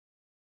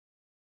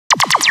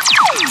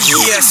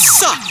Yes,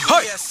 sir.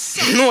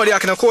 Hey. No, they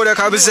can call that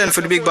represent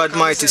for the big bad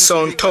mighty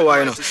Soundtower,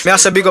 you know. Me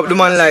also big up the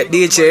man like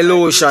DJ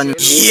Lotion.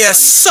 Yes,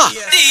 sir.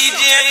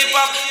 DJ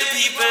Pop, the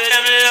people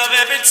them love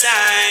every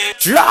time.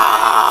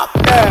 Drop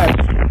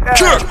it.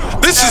 Sure,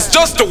 this is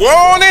just a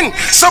warning.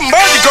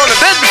 Somebody gonna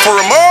dead before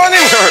a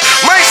morning.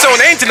 My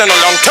sound ain't in no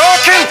long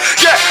talking.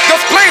 Yeah,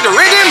 just play the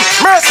rhythm.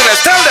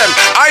 Merciless, tell them.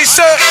 I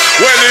say,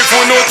 well, if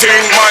you no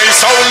think my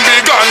sound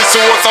big and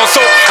so,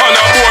 and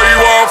a boy you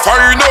want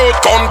find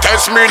out, come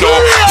test me now.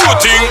 You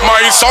think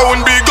my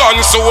sound big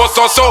and so,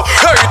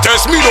 hey,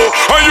 test me now.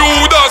 And you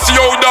that's see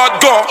how that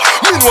go.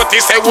 Me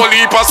notice a whole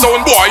heap of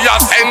sound boy a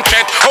sent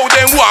it. How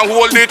them want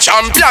hold the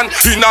champion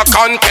in a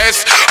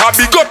contest. I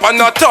big up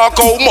and I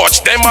talk how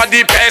much them are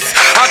the best.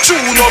 A true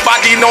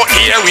nobody no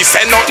hear we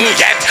say nothing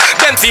yet.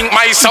 Then think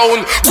my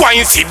sound go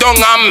and sit down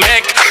and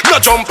make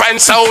no jump and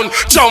sound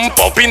jump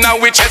up in a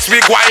we chest we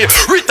go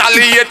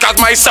retaliate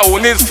cause my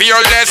sound is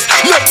fearless.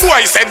 The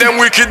boy say them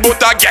wicked but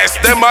I guess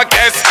them a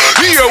guess.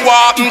 Here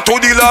what happened to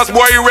the last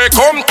boy we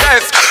come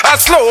test. A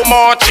slow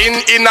marching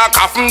in a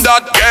coffin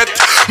that get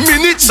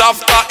minutes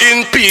after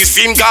in peace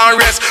him gone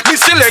rest. Me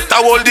select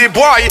a hold the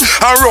boy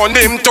and run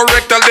him to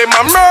rectal them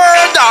a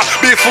murder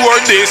before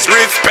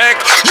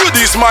disrespect. You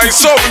this my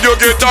sound, you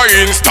get a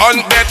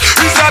instant death.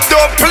 It's a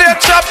dub plate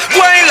chop,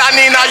 while and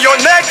in a your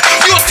neck.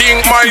 You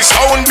think my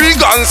sound big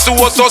and so,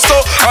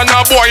 and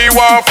a boy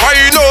want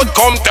find out,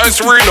 come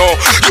test we know.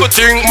 You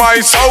think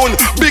my sound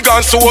big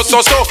and so,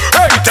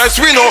 hey, test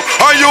we know.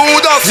 And you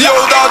that's how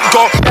that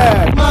go.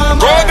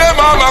 Go there,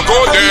 mama, go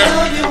there.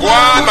 Go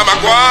on, mama,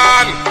 go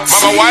on.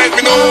 Mama wipe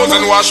me nose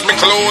and wash me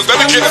clothes.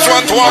 Dedicate this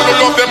one to all who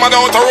love them on the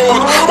outer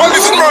road. Well,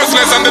 this is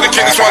Merciless and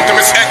dedicate this one to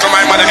Miss Echo,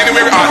 my mother.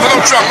 Anyway, I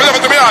don't drunk, me love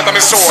it to me heart and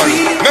me soul.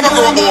 Never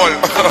grow old.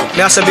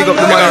 Me also big up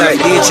the man like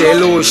DJ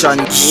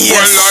Lotion.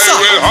 Yes, well, I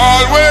will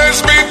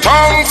always be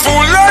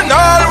thankful and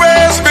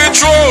always be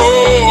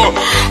true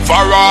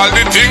for all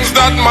the things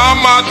that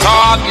mama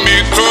taught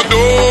me to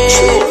do.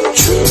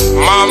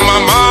 Mama,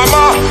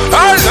 mama,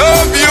 I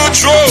love you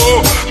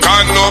true.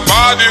 Cause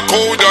nobody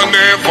could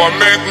never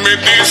make me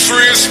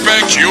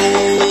disrespect you.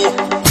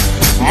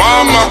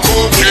 Mama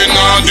cooking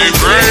are the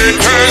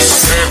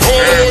greatest.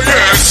 Oh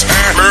yes,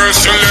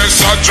 Merciless,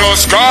 I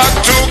just got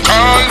to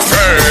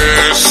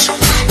confess.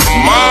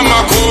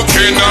 Mama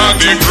cooking are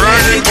the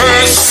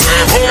greatest.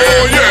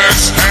 Oh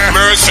yes,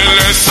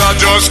 Merciless, I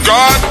just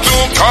got to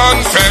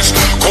confess.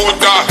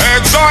 Coulda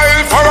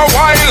exile for a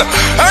while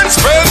and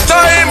spend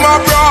time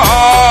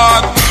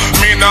abroad.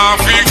 Me nah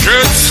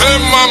forget say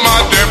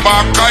mama de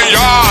back a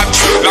yard.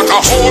 Like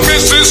a homie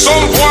see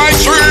some boy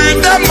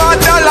treat them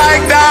mother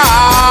like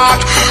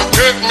that.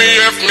 Take me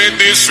if me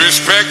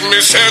disrespect me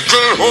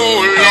circle,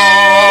 oh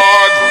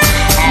Lord.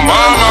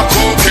 Mama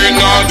cooking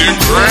are the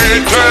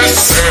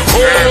greatest.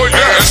 Oh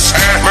yes,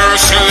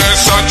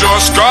 Merciless, I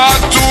just got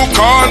to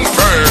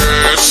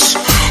confess.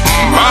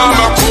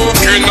 Mama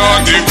cooking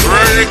are the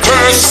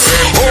greatest.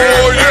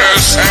 Oh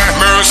yes,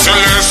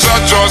 Merciless, I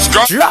just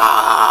got.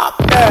 Drop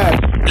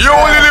it. You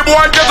little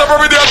boy get up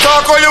every day and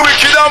talk how you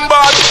wicked and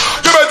bad.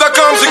 You better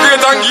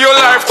consecrate and give your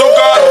life to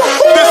God.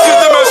 This is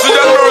the message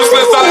of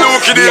Merciless and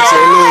Luke in the house.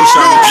 Luke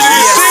in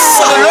the sing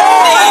for the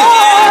Lord.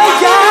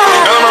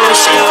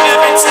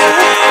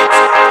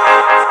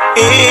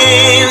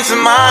 Into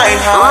my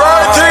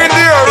heart, right in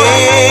there.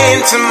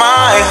 into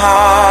my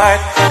heart,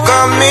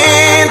 come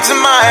into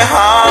my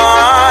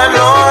heart,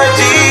 Lord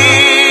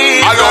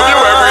Jesus. I love you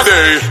every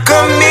day.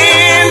 Come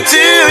in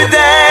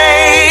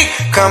today,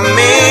 come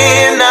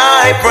in,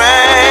 I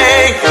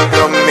pray.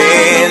 Come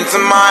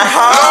into my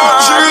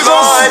heart,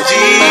 Lord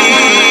Jesus.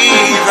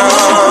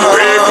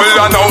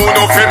 People I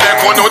know fi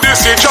make no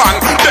decision.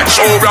 They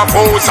show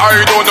rappose,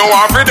 I don't know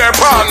how fi them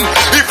plan.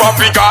 If I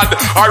fi God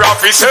or I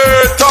fi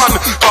Satan,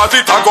 cause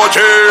it a go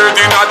trade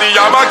in a the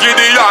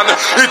Armageddon.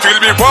 It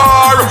will be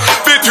war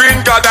between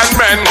God and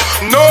men.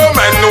 No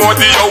man know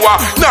the hour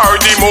nor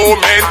the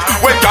moment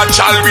when God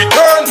shall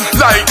return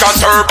like a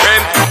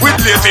serpent with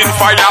blazing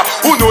fire.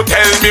 Who no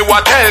tell me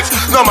what else?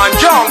 No man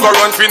can go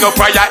run for no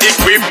fire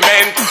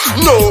equipment.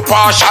 No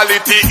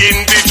partiality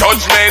in the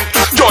judgment.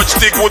 Judge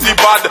the good, the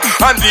bad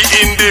and the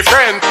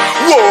indifferent.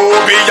 Woe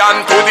be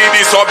unto the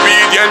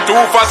disobedient who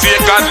forsake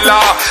God's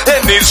law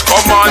and his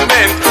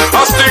commandment.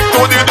 I stick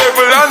to the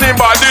devil and him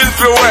bad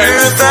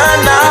influence. The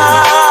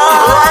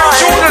night, right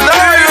through the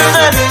night.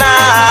 the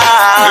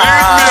night.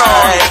 Lead me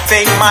on.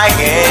 Take my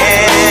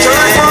hand.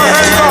 Turn my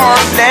head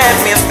on. Let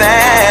me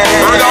stand.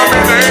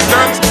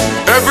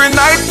 Every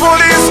night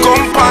police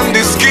come on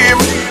the scheme.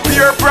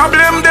 Your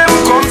problem them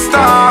come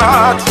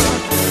start.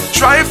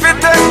 Try to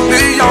take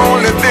the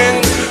only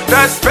thing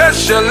that's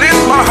special in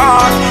my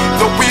heart.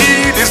 The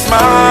weed is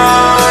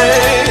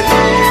mine.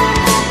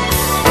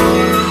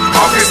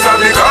 Officer,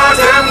 because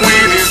them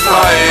weed is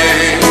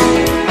mine.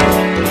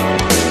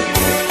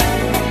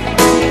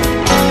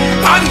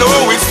 I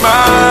know it's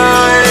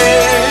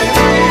mine.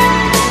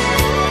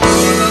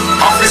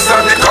 Officer,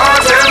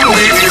 because them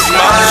weed is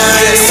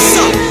mine.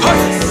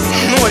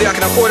 Nobody I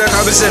can afford that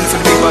represent for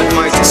the big bad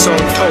mighty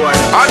Soundtower.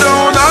 I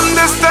don't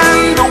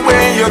understand the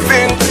way you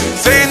think.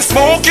 Saying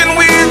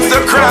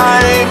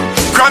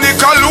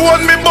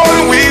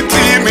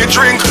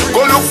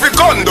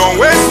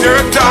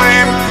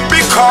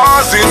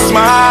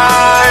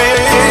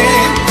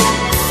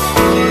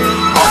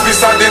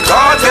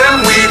because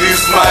them weed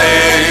is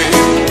mine.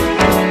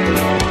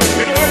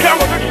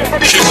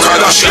 Kim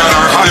Kardashian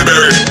or Halle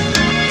Berry.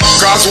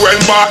 Cause when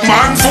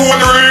Batman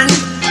phone ring,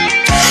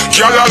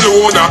 girl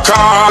alone a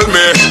call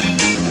me.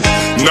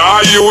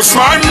 Now use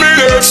my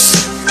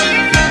minutes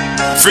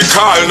fi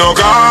call no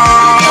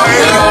guy.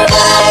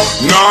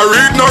 Now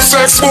read no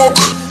sex book,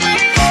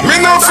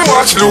 me not fi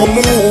watch no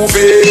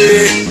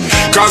movie.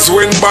 Cause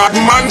when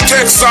Batman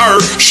text her,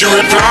 she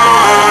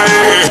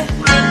reply.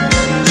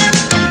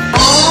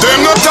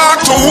 Them no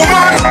talk to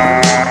woman,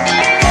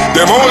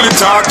 them only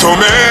talk to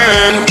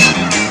men.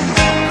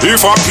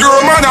 If a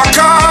pure man a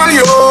call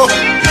you,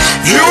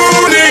 you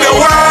need a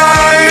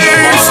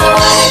wife.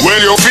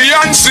 When your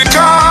fiancé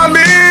call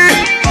me,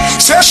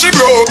 say she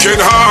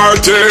broken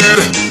hearted.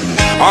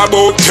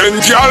 About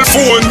 10 girl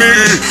phone me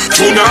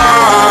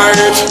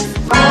tonight.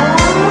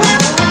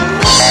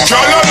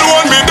 Girl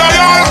alone me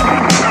dial.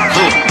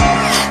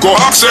 Go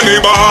ask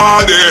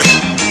anybody.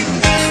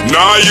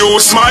 Now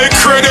use my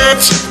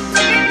credit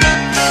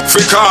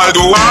fi call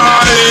the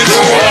wife.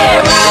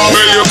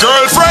 When your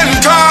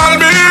girlfriend call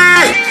me,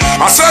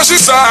 I say she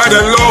sad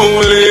and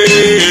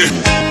lonely.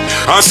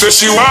 I say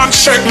she want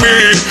check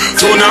me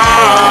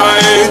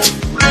tonight.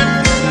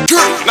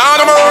 Now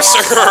the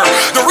mercy,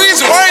 the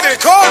reason why they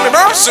call me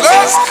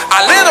Merciless,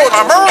 I let out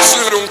my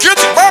mercy, don't get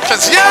it back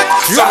as yet.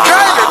 Some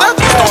guy that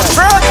don't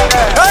track.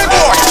 Hey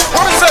boy,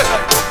 what is it?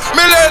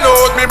 Me lay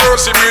out me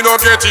mercy, me no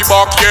get it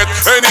back yet.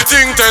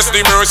 Anything test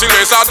the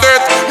merciless at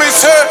death. Me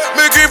say,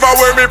 me give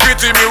away me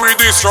pity, me we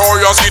destroy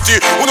your city.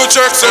 Who no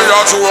check say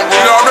you to what we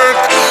are meant.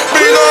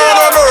 Me no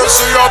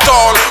mercy at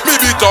all. Me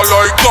bitter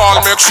like gall.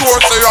 Make sure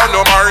say you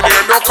know my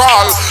name you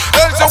call.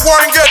 Else you go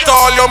and get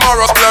all your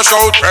morals splash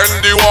out pen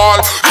the wall.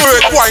 You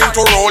hate wine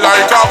to roll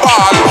like a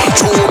ball.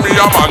 Show me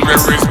a man we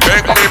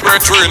respect me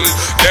brethren.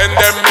 Then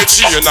them me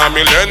chain and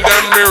me lend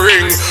them me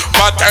ring.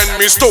 But then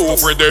me stove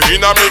with them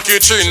in a me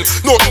kitchen.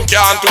 Nothing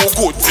can't do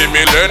good for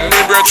me lend me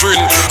brethren.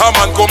 A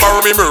man come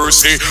and me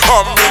mercy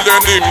and me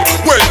lend him.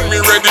 When me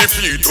ready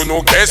for you to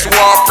know guess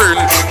what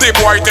friend. The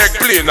boy take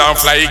plane and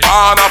fly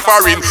on a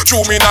foreign.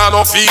 Chew me na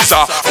no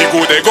visa, me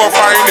go they go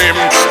find him.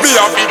 Me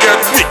have to get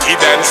wicked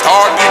and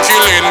start the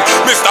killing.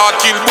 Me start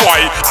kill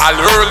boy all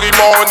early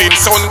morning.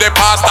 Sunday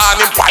past and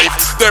him wife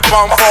they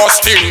on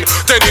fasting.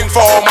 Then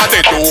informer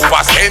they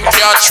over St.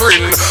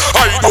 Catherine.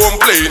 I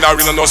don't play now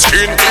in no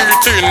skin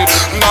teething.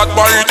 Not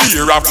by the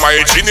ear of my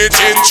chinny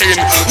chin chin.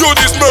 You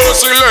this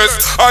merciless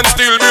and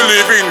still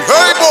believing.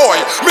 Hey boy,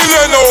 me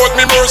lend out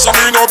me mercy,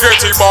 me no get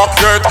it back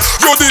yet.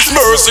 You this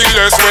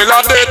merciless, well a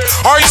dead.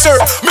 I say,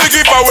 me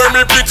give away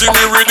me pity,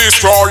 me we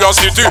destroy your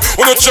city.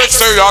 When the church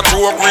say I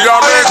talk, we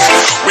are make.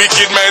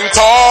 Wicked men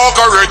talk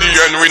already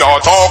and we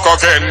not talk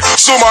again.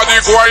 Somebody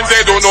go and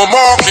they don't know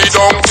Marky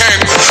Duncan.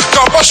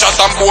 Cap a shot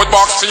and boat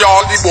box to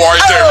all the boy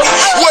them.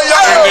 Where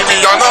your enemy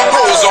and a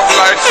rose up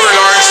like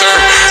freelancer.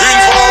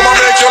 Informer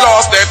make your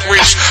last death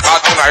wish.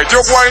 At night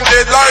you go and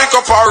dead like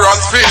a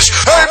parrot fish.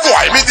 Hey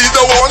boy, me did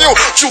the warn you.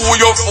 Chew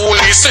your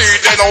fully see.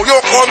 Then now you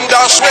come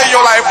dash where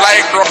your life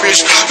like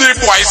rubbish. The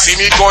boy see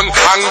me gun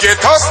and get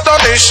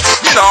astonished.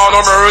 Me now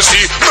no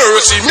mercy,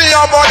 mercy me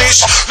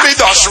abolish. Me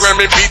dash where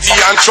me pity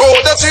and throw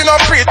that in a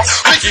pit.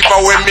 Me keep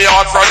away me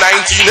out from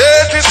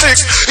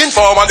 1986.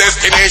 Informer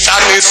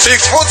destination is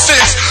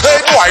 6'6". Hey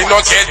boy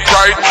not get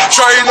bright.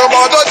 Try no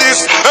bother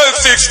this.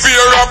 L6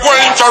 beer a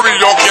going carry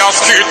your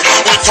casket.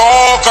 We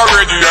talk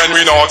already and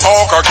we not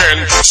talk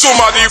again.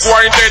 Somebody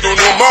going they do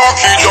no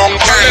Marky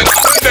Duncan.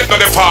 Dead not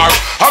the far.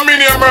 I'm in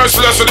here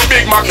merciless with the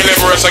big Marky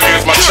leverage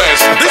against my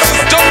chest. This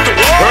is just the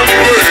war.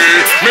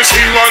 Anyway, me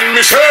sing on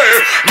me say,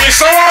 me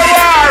so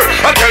war.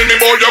 And tell me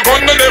boy you're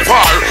gonna the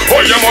far.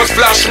 Oh you must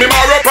flash me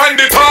mar up on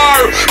the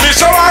tar. Me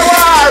so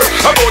war.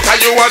 About how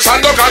you was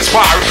and and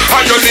spar.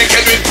 And you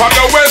naked with from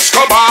the West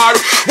Bar.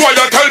 Why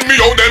you tell me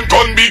how them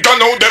gun big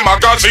and how them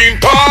magazine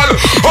tall.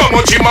 How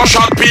much him a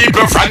shot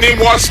people from him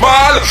was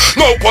small.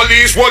 No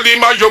police hold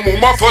him and your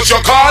mama first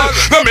your call.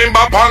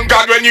 Remember upon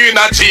God when you in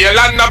a jail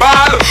and a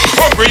ball.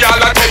 Hungry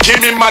all a take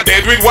him in my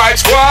dead with white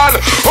squall.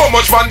 How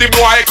much man the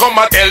boy come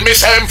and tell me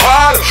same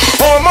fall.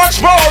 How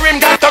much more him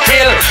got to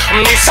kill?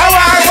 Me so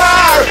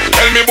war.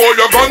 Tell me boy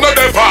you gonna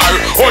the far.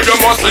 Or you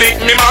must lick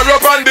me mar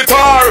up on the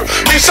tar.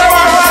 Me so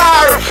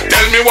war.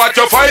 Tell me what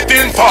you're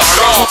fighting for.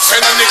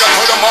 Send a nigga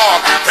to the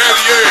mark. Hell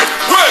yeah.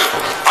 Well,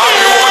 I'm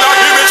the one that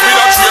image me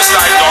that trace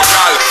like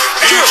local.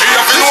 DJ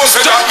if you know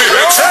say that me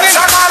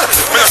exceptional.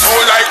 Me a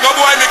sound like no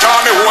boy me call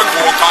me one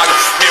vocal.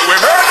 Me we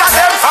murder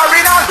them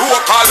foreign and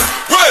local.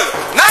 Well,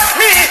 not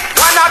me.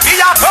 Wanna be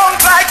a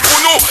punk like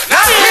Uno.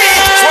 Not me.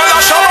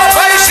 Swallow show up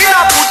face in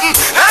a pudding.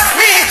 Not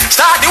me.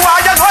 Start the war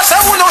you know say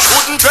Uno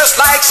shouldn't dress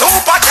like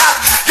Super Cat.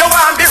 You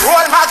want be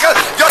role model.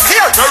 You're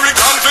here. Very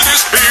come to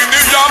this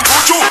beanie and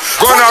put you.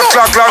 Gonna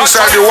clock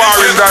alongside the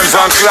warring dance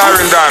and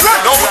clearing dance.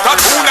 No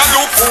tatuna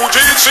look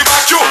Fuji she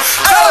back you.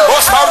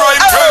 Bust a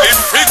rhyme tell him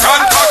he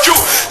contact you.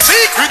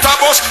 Secret a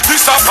bus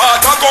this a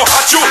part a go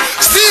at you.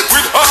 Sleep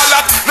with all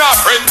that now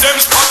friend them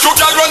spot you.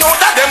 Y'all run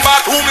out of them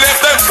bathroom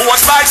left them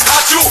force like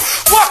statue.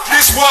 Fuck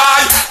this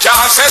boy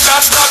can't say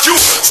that's not you.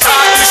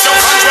 Start this your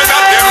hands when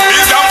that them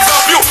build and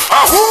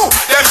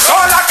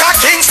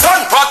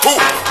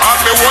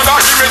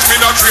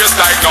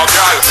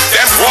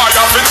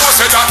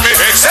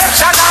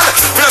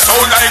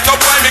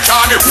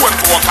One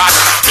focus.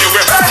 They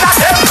will murder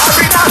them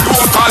arena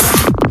total.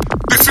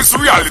 This is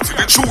reality,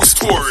 the true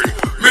story.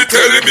 Me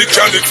tell the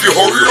mechanic to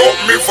hurry up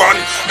me van.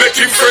 Make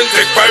him friend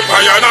take pipe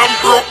iron and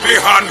broke me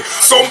hand.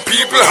 Some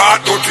people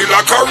heart dirty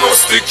like a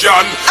rusty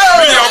can.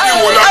 Me have the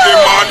whole of them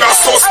under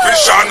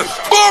suspicion.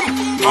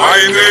 Boom! My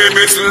name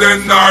is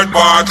Leonard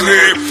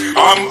Bartley.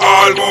 I'm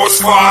almost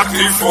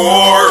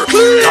 44.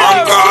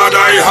 Thank God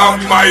I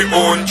have my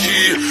own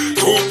key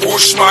to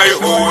push my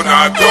own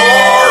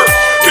door.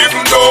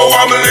 Even though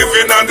I'm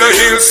living on the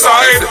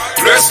hillside,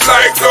 blessed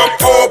like the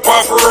Pope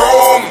of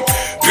Rome.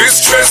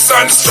 Distress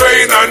and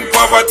strain and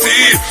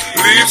poverty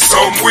leave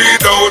some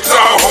without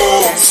a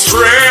home.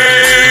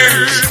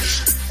 Strange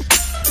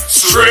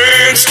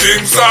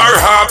things are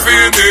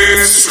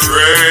happening.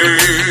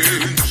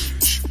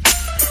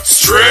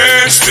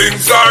 Strange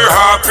things are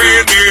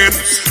happening.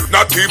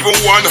 Not even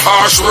one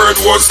harsh word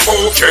was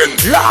spoken,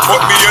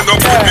 but me end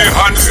up with me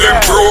hands them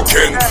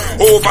broken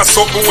over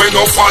something when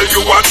no fall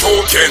you a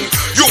token.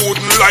 You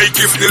wouldn't like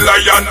if the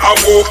lion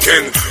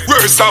awoken.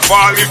 Worst of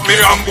all if me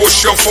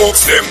ambush your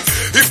folks them.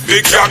 If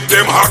me gag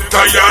them, hack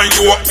tie and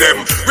yoke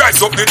them.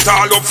 Rise up the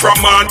tall up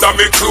from under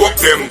me cloak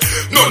them.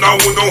 None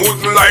of you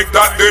wouldn't like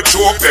that they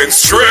joke then.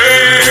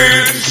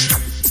 Strange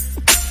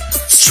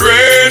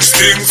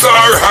things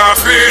are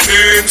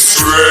happening.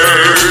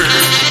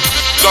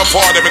 Up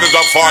for them, it is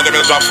up for them, it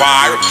is up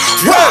fire.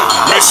 Well,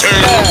 me say,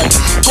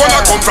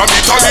 gonna come from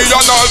Italy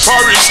and all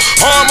Paris.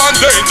 Harm and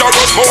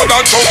dangerous more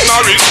than Chuck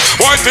Norris.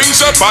 One thing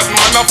say bad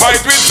man a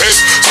fight with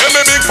this. Tell me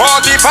big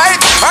party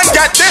fight and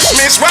get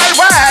dismissed.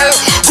 Well,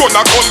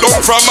 gonna come down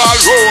from all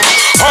road.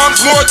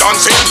 Harm's more than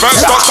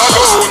Sylvester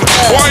Stallone.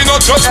 Why not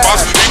just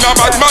pass in a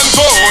bad man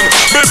zone?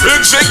 Me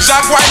big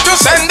zigzag, why to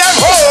send them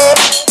home?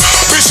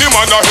 Busy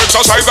man a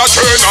exercise a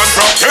train and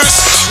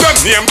practice. Them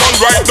name done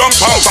right down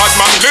from bad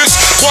man list.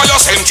 Why you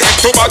send check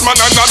to bad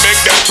man and a make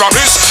them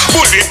promise?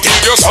 Bullet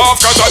kill you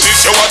soft cause of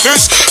this you what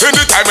this. In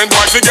the time and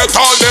boy to get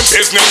all them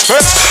business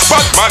fits.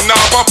 Bad man now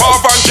pop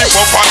off and give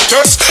up and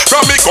test.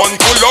 From me gun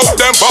pull out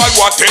them ball,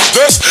 what is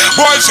this?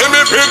 Boy see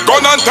me big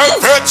gun and take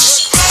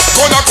pets.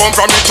 Gonna come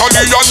from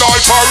Italy and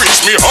all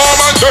Paris. Me harm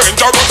and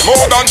dangerous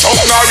more than Chuck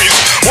Norris.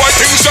 Why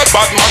things that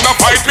bad man a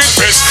fight with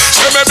fist?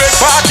 Say me big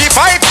party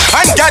fight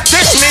and get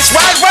dismissed.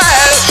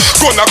 Well,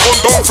 gonna come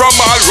down from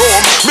all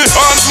Rome. Me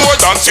hands more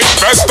than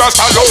Sylvester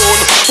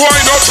Stallone. Why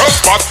not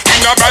trespass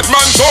in a bad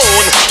man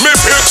zone? Me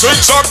big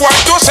zigzag, why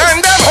to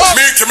send them home?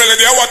 Me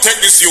Melody, I want take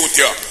this youth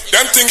here.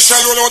 Them things shall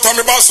run out of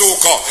me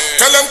bazooka.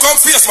 Tell them come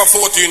face my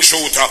 14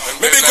 shooter.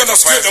 Maybe gonna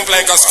straight them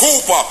like a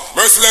scooper.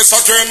 Merciless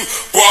again.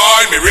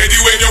 Boy, me ready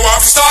when you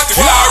have to start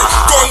the war.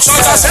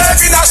 Gunshots are safe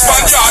in a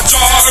Spaniard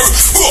jar.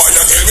 Boy,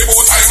 you tell me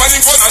about time and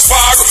in front of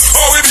spar.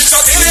 Oh, we be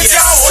shot in it,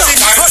 yeah, hold it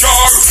and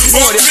jar.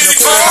 But we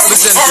come, or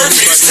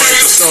be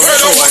still.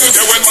 Hey, you want to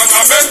do when man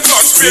a men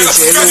blood spill.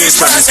 Cause it's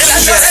pressing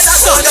and your head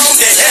has gone down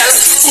the hill.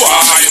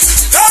 Boy,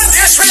 don't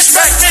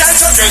disrespect me and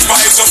suggest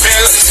by some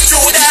pill. Do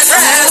that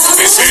rest.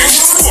 Me sing.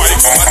 Boy,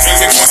 come and tell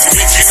me what's the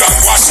wicked and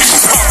what's it.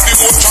 Pop the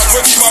motion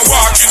when you are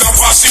walking and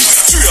passing.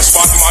 Serious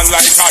bad man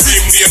like a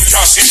him named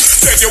Cassie.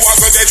 Then you walk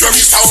with the drum,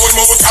 Mr. Old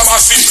Mouth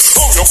Hamasi.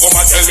 Oh, you come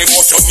and tell me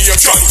what your name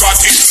John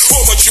Gotti.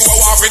 How much you are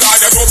walk with all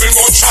your double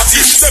mouth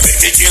shotty. They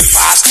make me kill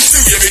fast, the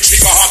way me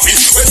trigger happy.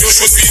 When you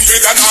should be in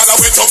bed and all the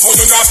way to full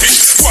nappy.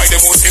 Why the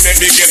most make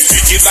me get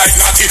wicked like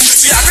Natty.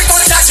 See every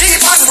gun that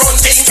cheap and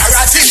run thing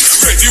karate.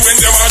 Ready when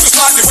they want to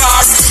start the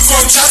war.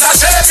 Gunshots are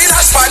safe in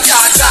a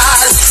Spaniard jar.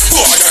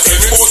 Boy, you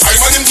tell me about time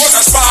and in front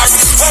of spark.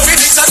 How we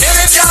think that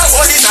if you're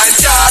holding and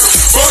jar.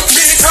 But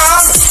me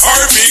calm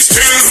or be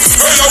still.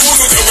 Hey, you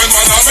wouldn't do when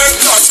man a men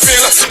not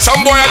spill.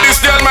 Some boy at this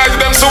day might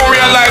them so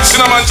real life.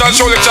 Cinnamon shall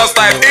show it just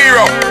like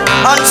hero.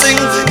 And sing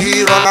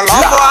hero no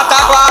love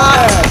water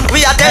one.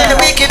 We are tell the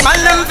wicked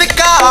man them fi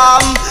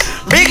come.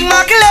 Big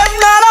Mac left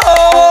not a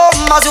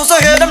home. As you so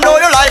hear them know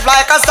your life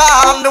like a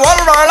storm. The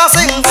whole world a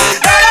sing.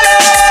 God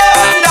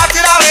alone, that's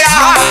it all we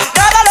are.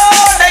 God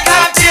alone, they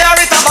can't tear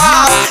it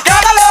apart.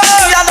 God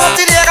alone, you're not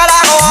in the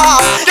gala go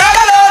off. God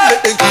alone,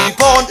 let them keep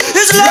on.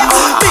 His love,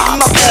 Big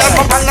Mac left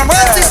up and the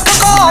rest is to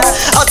come.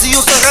 As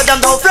you so hear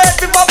them don't fret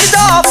me pop it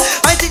up.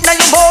 I think now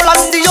you more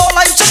and the whole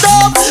life shut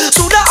up.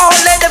 Sooner or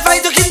later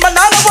fight to keep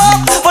banana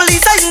walk.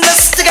 Police are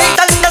investigate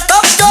and the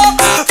stop job.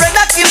 Friend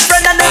that kill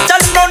friend and then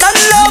turn round and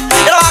love.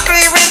 You know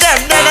agree with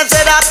them then and say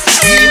that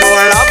we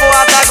don't love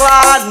what I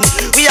want.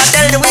 We are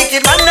tell the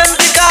wicked man them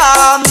to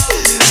come.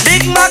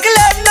 Big Mac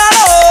left not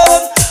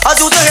home. As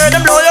you to hear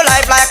them blow your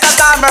life like a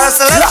storm.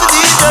 Merciless to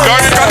teach you.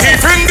 God is a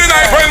thief in the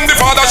night when the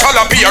Father shall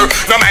appear.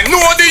 No man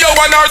know the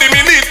hour nor the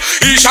minute.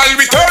 He shall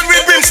return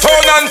with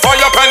brimstone and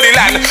fire upon the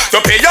land to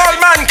pay all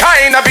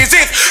mankind a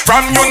visit.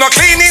 From you no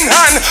clean in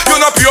hand, you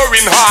no pure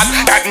in heart.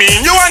 That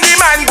mean you and the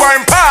man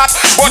born part.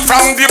 But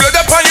from the blood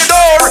upon your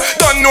door,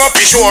 don't know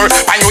for sure.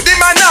 And you the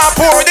man now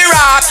pour the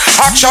wrath.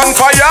 Action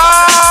fire.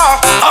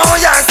 Oh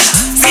yes,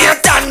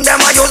 Satan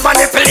them I use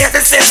manipulate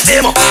the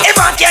system. If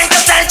I can't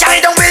consent, I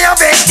don't be a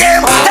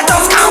victim. Let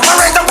us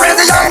cooperate and praise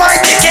the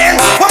Almighty King.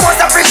 We must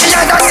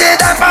appreciate and see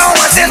that power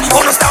sin. Who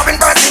no stop in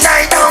person,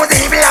 I don't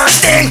evil and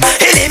sting.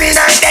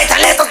 Eliminate death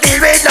and let us deal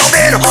with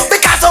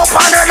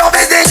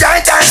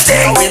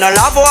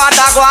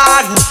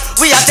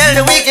We are tell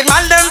the wicked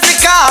man them to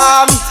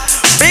come.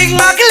 Big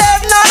Mac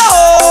left not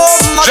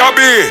home.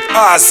 Jabby,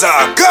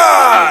 Asa,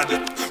 God.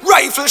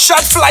 Rifle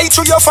shot fly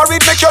through your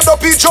forehead, make your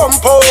dopey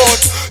jump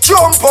out.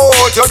 Jump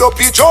out, your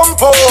dopey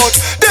jump out.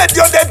 Dead,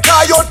 you're dead,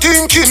 car, you're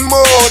thinking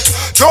mode.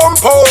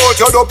 Jump out,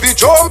 your dopey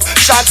jump.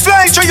 Shot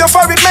fly through your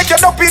forehead, make your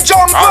dopey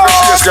jump out.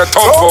 Jump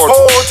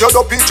out, your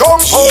dopey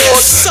jump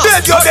out.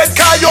 Dead, you're dead,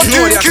 car, you're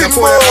thinking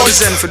mode.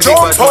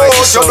 Jump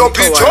out, your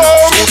dopey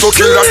jump. Shoot to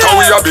kill, that how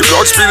we have be.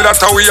 Blood spill, that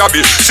how we have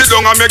be. Sit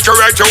down and make you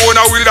right your own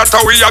will, that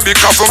how we have be.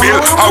 Coffee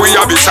mill, how we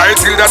have be. Side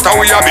hill, that how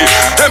we have be.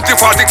 Empty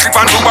 40 clip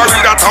and 2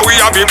 barrel, that how we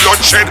have be.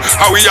 Bloodshed,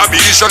 how we have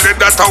be. Issue dead,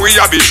 that how we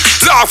have be.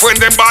 Laugh when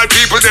them bad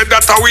people dead,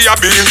 that how we have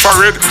be.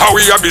 Infrared, how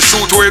we have be.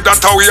 Shoot away,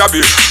 that how we have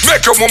be.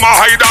 Make your mama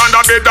hide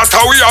under bed, that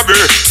how we have be.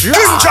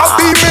 Ninja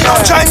beam in a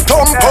giant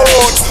thumb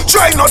out.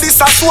 Try no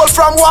this a soul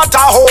from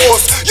water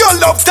hose. Your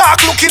love talk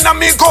looking at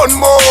me gun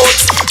mode.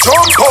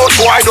 Jump out,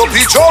 boy, don't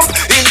be jump.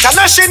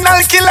 International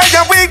killer,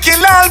 you will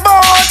kill all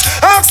boat.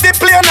 Ask the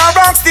plane or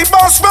ask the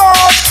bus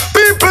road.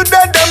 People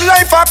dead, them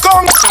life a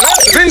come.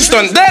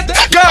 Winston dead,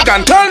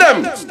 Gargan, tell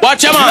them.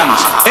 Watch your man.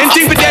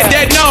 Anything for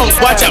dead now.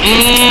 Watch your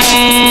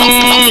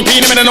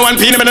peanut minute one,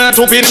 peanut minute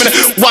two, peanut minute.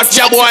 Watch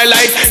your boy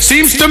like.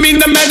 Seems to me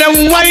no matter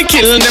why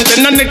kill them.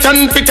 Then on the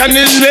ton fit on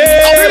his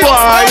way,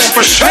 boy.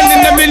 And in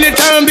the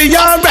military be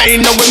alright.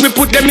 Now when we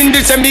put them in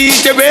the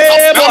cemetery,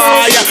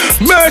 boy.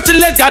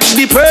 Merciless got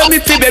the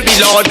permit to baby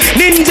lord.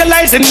 Ninja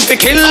license to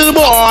kill,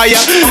 boy.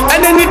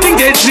 And anything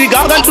that we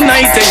got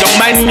tonight, say young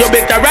man, you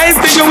better rise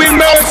to you with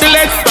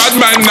merciless. Bad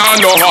man now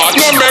no heart,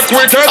 no make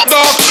wicked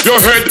dog.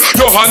 Your head,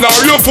 your hand or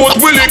your foot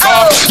will lick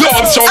off.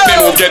 Love something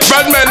who get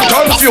bad men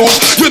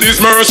confused. You this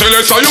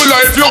merciless or your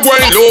life you're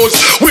going lose.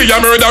 We a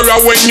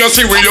murderer when you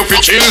see we you fi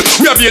chill.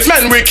 We a beat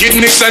man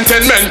wickedness and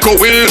 10 men go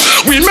will.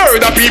 We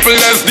murder people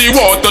as the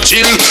water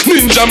chill.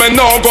 Ninja men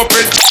now go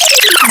pitch.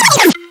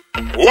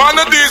 One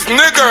of these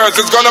niggers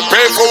is gonna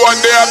pay for what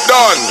they have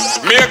done.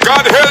 May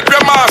God help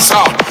your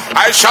master.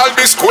 I shall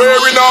be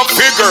squaring up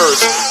figures,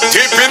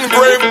 tipping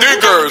grave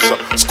diggers,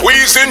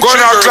 squeezing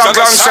triggers, and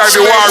alongside the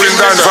warring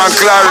dance and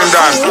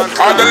Clarendon.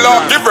 Are the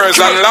law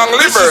givers and long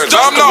livers.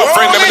 I'm not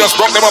afraid them, just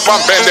broke them up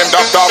and bend them,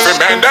 ducked off and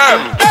bend them.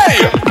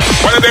 Hey!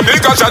 One of them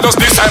niggas are just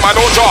this time I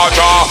know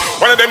Georgia.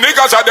 One of them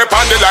niggas are the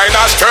on the line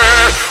astray.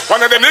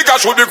 One of them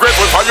niggas should be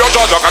grateful for your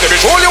Georgia. Can they be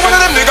surely one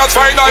of them niggas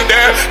final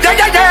there? Yeah,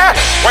 yeah,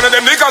 yeah. One of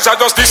them niggas are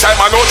just this time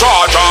I know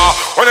Georgia.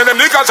 One of them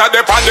niggas are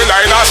the on the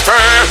line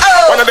astray.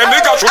 One of them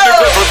niggas should be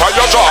grateful for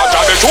your Georgia.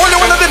 They surely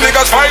one of them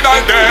niggas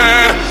final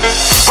there.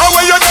 How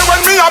are you there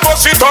when me a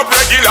bust it up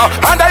regular?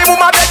 And I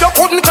woman that you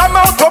couldn't come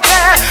out to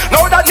play.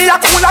 Now that me a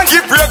cool and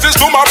give praises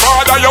to my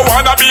father, you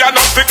wanna be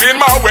enough to clean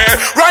my way.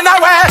 Run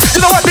away. You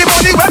know what the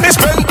money when me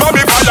spend for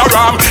me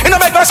firearm. It no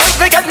make no sense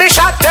me get me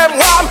shot them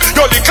warm.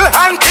 Your little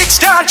hand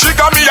kicks can't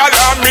trigger me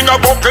alarm. Me no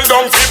buckle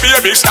down fi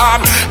baby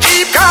storm.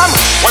 Keep calm.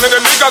 One of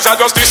them niggas are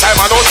just this time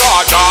I know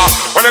Georgia.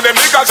 One of them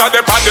niggas are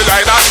the on the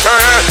line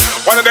astray.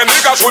 One of them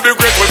niggas would be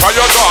grateful for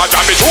your Georgia.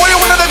 Me show you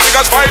one of them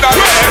niggas find a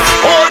way.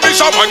 All me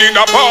someone in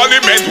a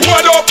parliament.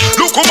 What up?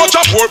 Look how much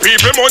of poor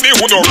people money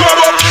who no grab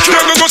up.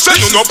 Them no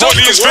send no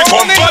police we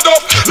come bad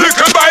up.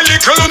 Little by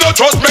little no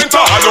judgment to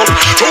add up.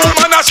 Two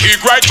man a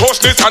seek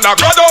righteousness and a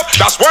God up.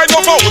 That's why no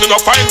phone no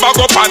find bag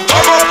up and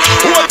tag up.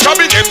 Whole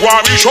cabinet war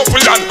we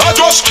shuffle and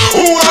adjust.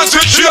 Who wants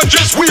to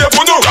changes we have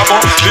no rubber.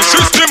 The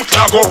system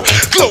clag up.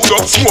 Cloud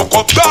up, smoke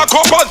up, dark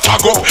up and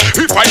tag up.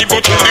 If I go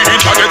to the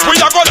internet we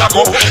a go lag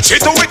up.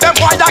 Sit with them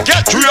boy that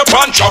get drape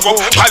and drag up.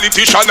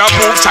 Politician a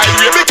move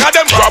sideways because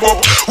them grab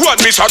up. One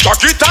miss a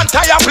jacket and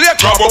tire play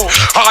grab up.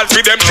 All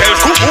for themselves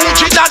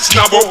kukunchi and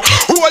snap up.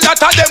 Whole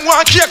lot of them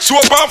want cake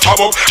soap and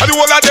fab up. And the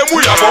whole of them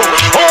we have up.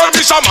 All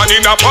miss a man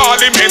in a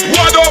parliament.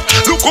 What up?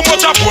 Look how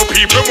much of poor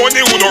people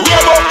money who no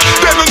rub up.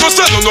 Them no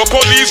send no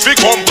police fi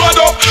come bad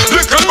up.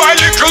 Little by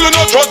little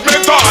no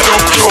judgment hard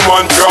up. No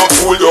man can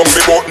fool down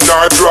me button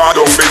or draw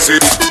down me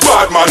zip.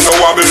 Bad man no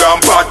wobble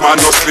and bad man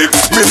no slip.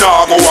 Me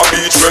nah go a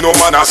beach when no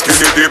man a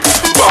skinny dip.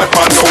 Bad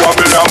man no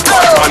wobble and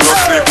bad man no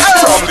slip.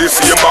 From the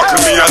same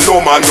buckle me and no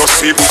man no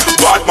sip.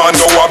 Bad man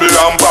no wobble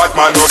and bad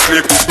man no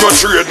slip. No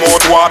trade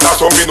mouth water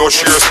so me no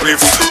share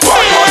spliff.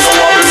 Bad man no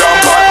wobble and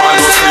bad man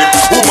no slip.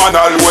 Woman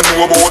alone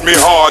know about me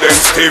hard and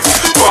stiff.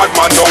 Bad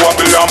man no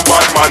wobble and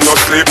bad man no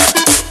slip.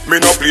 Me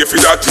no play for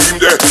that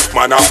team there.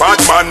 Man a bad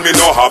man, me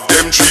no have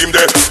them dream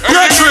there.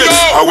 Retreat,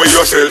 away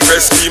your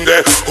self-esteem there.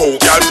 How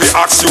girl be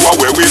ask you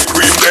away with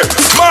cream there.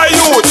 My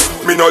youth,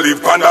 me no live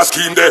on that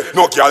scheme there.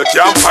 No girl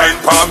can find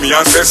pa me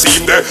and say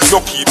seam there.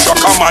 No keep track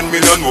of man, me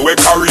no know where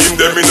Kareem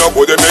there. Me no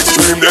go them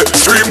extreme there.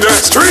 Stream there,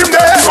 stream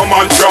there. No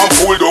man can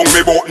pull down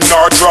me button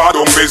or draw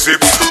down me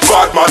zip.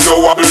 Bad man no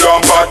wobble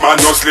and bad man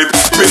no slip.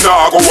 Me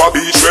nah go a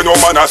beach when no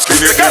man a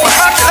skinny dip. Get my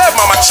hand left,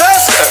 mama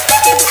chest.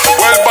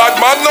 Well, bad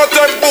man no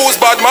take booze,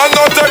 bad man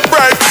no take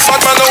bribe.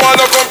 Bad man no want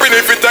no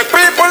company if it take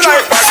people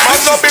like. Bad man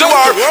no build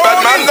war, bad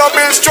man no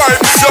build strife.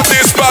 So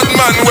this bad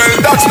man, well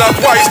that's not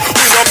wise.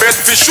 We no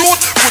best to shoot.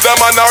 Good a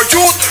man or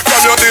youth.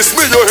 From your this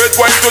me, your head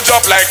going to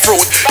drop like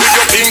fruit. If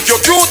you think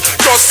you're cute,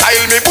 just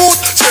style me boot.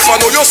 Step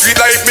I know you sweet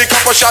like me,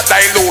 cap a shot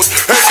dilute.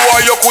 Hey boy,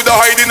 you coulda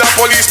hide in a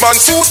policeman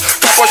suit.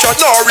 Cap a shot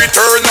now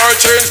return or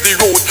change the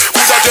route.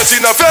 Coulda just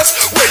in a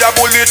vest, where you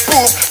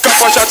bulletproof.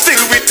 Cap a shot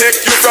still we take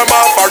you from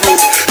off a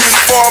route.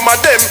 Inform of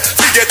them,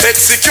 we get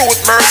execute.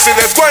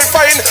 Merciless going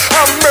fine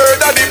and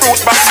murder the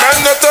brute. Bad man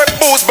no take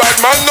boost, bad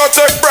man no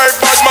take bribe.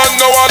 Bad man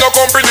no want no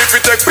company if we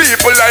take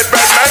people like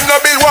bad man no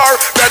build war.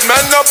 Bad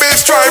man no build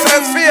strife.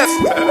 Let's face.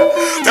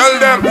 Tell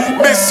them,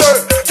 mister,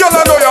 girl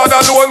I know you're the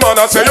lone man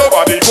I say your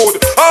body good.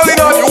 All in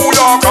a New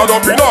York and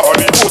up in a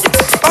Hollywood.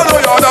 I know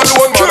you're the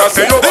lone man I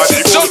say your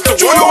body good.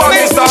 You know what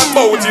is that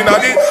bout in a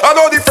day? I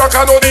know the frock,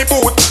 I know the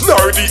boot,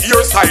 nor the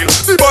hairstyle.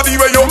 The body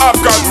where you have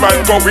gun man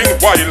going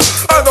wild.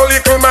 I know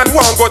little man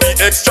want go the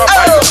extra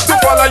mile. To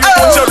follow you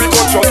to cherry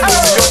gun just to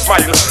see your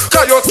smile.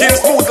 Cause your skin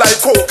smooth like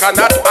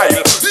coconut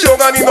oil.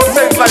 Young and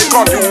innocent like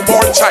a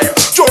newborn child.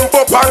 Jump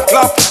up and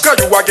clap, cause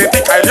you are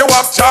getting kyle. You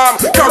have charm,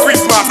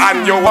 charisma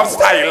and you have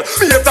style.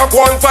 Me a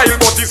one file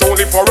but it's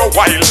only for a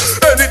while.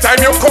 Anytime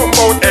you come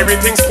out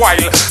everything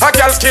spoil. A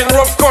girl skin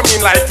rough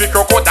coming like the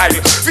crocodile.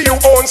 For you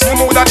own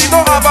smooth and you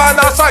don't have an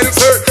asile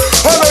sir.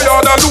 I know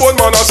you're the lone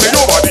man I say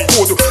your body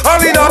good. All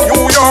in a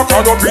New York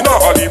and up in a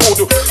Hollywood.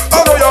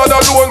 I know you're the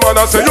lone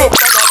man I say your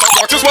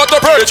that is what the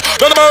preach,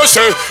 the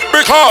mercy.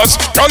 Because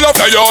your love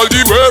fly all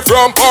the way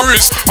from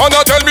Paris. And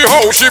I tell me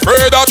how she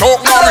pray that Chuck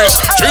Norris.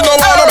 She no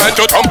want a man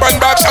to thump and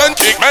back and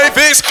kick my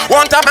face.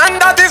 Want a man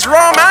that is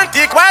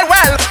romantic,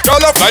 well. Your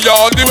love fly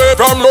all the way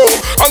from Rome.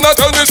 And I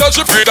tell me that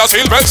she pray that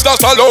Sylvester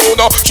Stallone.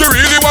 She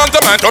really want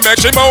a man to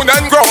make she moan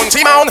and groan.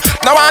 She moan,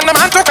 now want a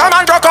man to come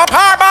and rock up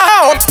her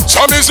home.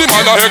 Some is the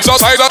man that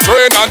exercise and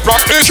train and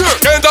practice.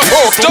 Can't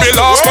afford to be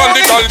last on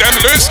the call them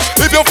list.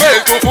 If you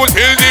fail to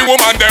fulfill the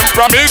woman them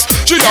promise,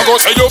 she a go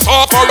say you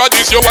fall for a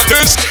this, you what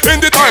this. In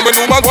the time when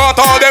woman want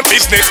all them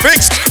business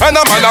fixed, and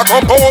a man a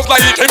compose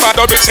like him a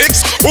double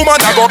six. Woman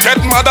a go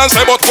get mad and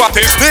say but what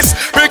is this?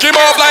 Pick him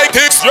up like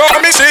this, your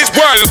missus.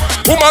 Well,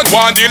 woman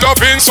want the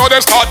loving so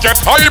them start get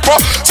hyper.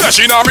 Say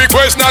she not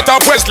request not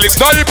a Wesley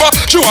sniper.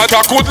 She want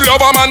a good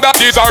lover man that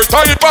is her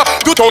type.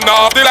 To turn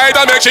off the light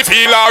and make she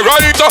feel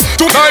alright.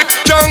 Tonight,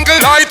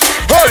 jungle light,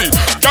 hey,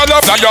 girl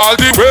love fly all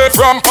the way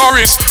from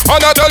Paris.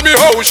 And I tell me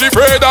how she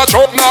pray that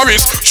Chuck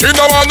Norris. She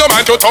no want no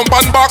man to thump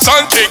and box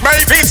and kick my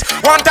face.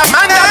 Want a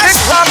man that is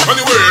from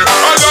anyway,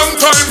 a long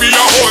time me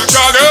a hold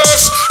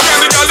jealous. Yeah,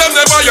 the girl them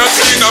never yet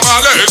seen a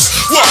malice.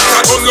 What a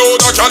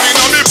unload a can in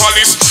a me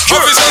palace.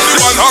 Happy send the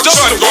one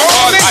action go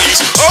all ice.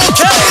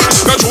 Okay,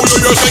 now true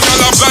you say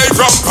girl a fly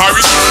from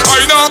Paris.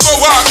 I now go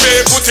walk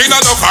barefoot in a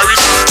no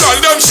Paris. Tell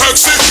them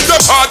sexy, the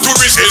hard to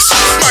resist.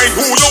 Mind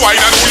who you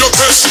wine and who you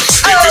kiss.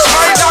 It is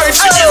my life,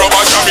 see me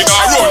rubber jam in a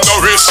run no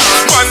risk.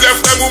 Man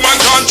left them woman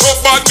can't talk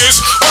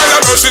badness. While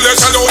I'm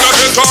merciless alone and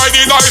enjoy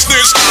the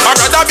niceness. I'd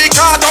rather be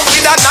caught up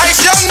with a nice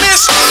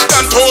youngness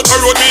than total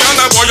road me and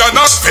a boy and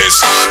not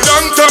piss.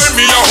 Long time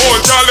me a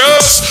whole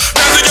jealous.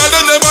 Then the girl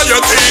they never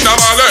yet seen a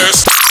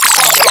malice.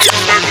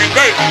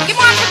 Give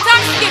on the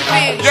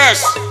Thanksgiving.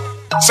 Yes.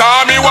 So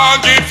me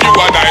want give you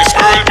a nice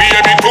girl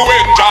baby to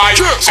enjoy.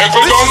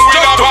 Settle down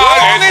with a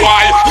ballet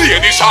boy.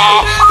 Lady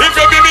Shaw, if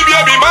you be me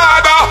baby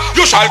mother,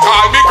 you shall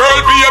call me girl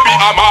baby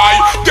am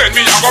I. Then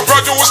me a go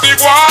produce the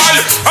boy,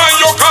 and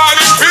you call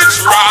him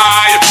Fitz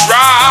right.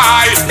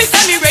 Me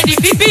say me ready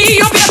to be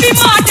your baby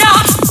mother.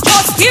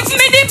 Just give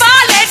me the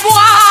ballet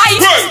boy.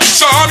 Well,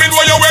 so I mean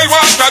when you well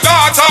want the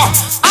daughter,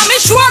 I'm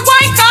sure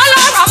going call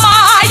her am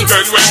I.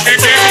 then when me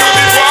give you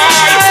the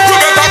boy, you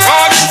better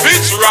call him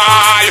Fitz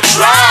right.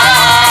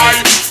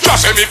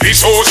 Just say me be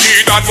so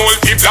seed and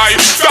multiply.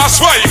 That's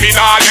why me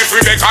nah let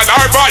Rebecca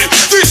nor buy.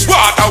 This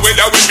water will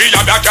with me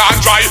and I can't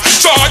dry.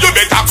 So you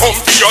better come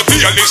to your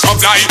daily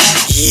supply.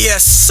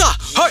 Yes sir.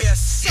 Hi.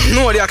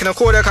 No, they can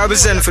call that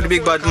represent for the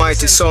big bad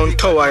mighty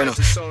Soundtower, you know.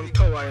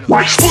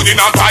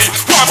 Pudding and pie,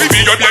 want to be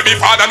your baby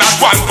father, not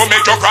one to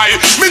make you cry.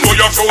 Me know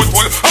you're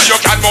fruitful and you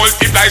can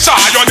multiply, so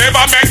you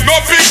never make no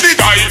big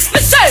die.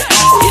 Me say,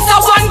 it's a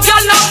one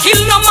girl not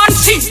kill no man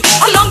see.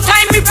 A long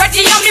time me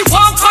ready and me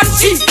won't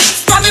conceive.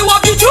 From me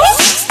what you do,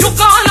 you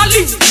gonna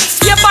leave.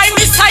 You by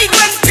me side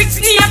when fix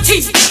me a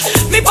tea.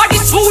 Me body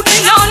smooth, me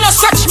now no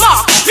stretch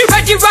mark. Me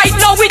ready right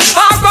now with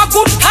bar a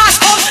good task.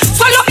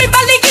 Swallow me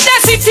belly, get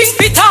that sitting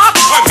fit up.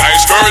 A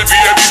nice girl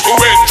baby to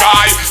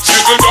enjoy.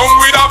 Settle down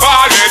with a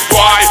ballet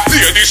boy.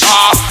 Lady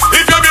Shaw,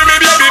 if you be me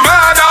baby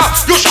mother,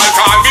 you shall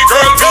call me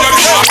girl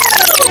baby.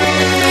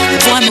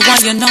 Boy, me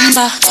want your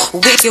number.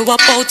 Wake you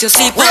up out your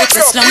sleep, out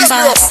your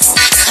slumber.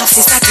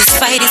 Happy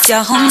satisfied, it's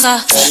your hunger.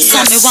 So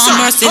me want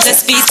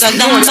merciless piece of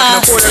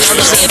lumber.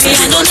 Baby,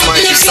 I know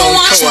nothing if you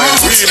want that.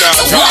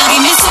 Want give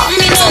me something,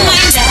 me don't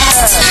mind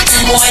that.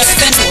 Boy, if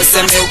you know,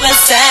 say me well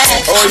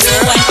said. No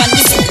one can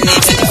be sitting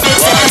even if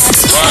it's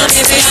that.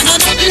 Baby, I know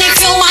nothing if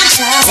you want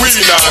that.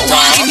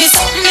 Want give me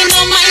something, me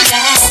don't mind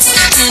that.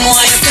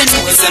 Boy, if you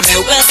know, say me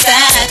well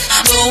said.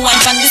 No one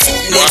can be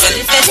sitting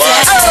even if it's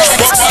that.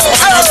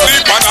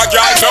 Sleep on a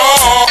girl, no.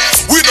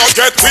 We know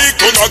get weak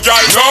to no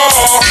girl, no.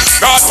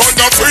 Not on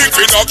no freak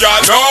for no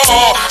girl, no.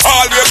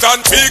 Always on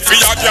peak for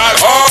your girl,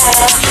 oh.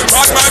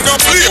 Bad man no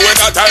play when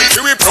a time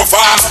to we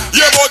profile.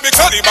 Yeah, but me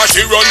caliber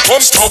she run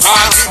come stop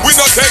her. We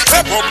no take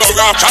pep up no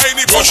rock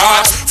tiny brush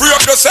her. Free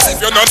up yourself,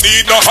 you no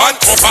need no hand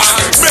cover.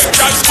 Make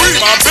girl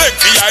scream and beg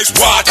the ice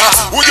water.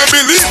 Would you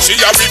believe she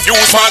a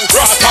refuse man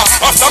grata?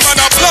 After man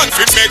a plan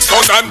fi make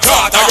son and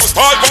daughter. You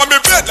fall on me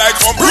bed like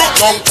some broke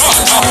down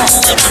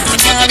daughter.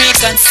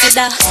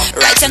 Reconsider.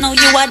 Right now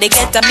you are the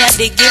getter, me a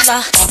the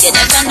giver. You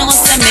never know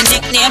say me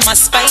nickname a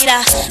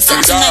spider. So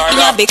tonight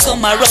me a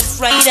become a rough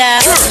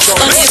rider.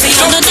 But baby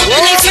you know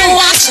nothing if you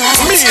want that.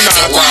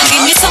 You want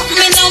give me something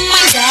me no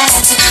mind that.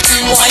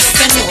 Why you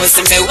can know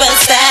say me well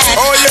sad.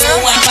 You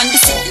want from the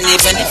sitting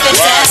even if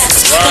it's that.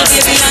 But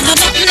baby you know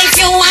nothing if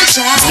you want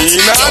that.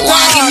 You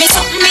want give me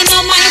something me no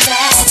mind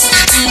that.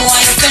 Why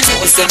you can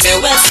know say me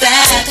well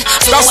sad.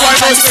 That's why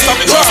I say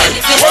something right.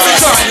 What is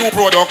that new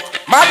product?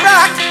 My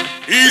back.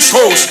 East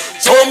Coast.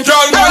 Some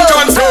girl man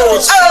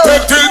confused.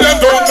 Take till them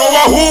don't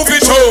know who we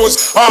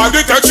chose. All the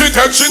tech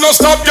she no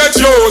stop get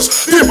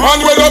used. The man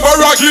will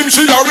over him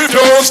she a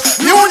refuse.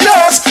 New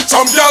Year's.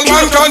 Some girl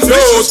man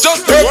confused.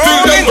 Take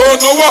till them don't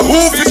know who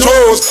we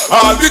chose.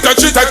 All the tech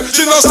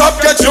she no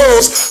stop get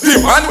used. The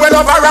man will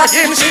over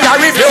him she a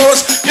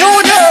refuse. New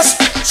Year's.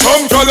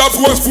 Some girl have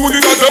was food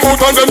in the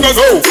mouth and them no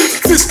know.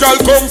 This girl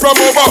come from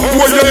over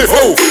who ye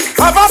ho.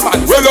 Have a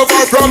man well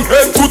over from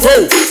head to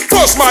toe.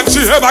 First man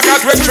she ever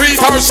got with treat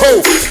her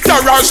so.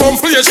 There are some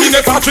places she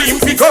never dream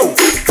to go.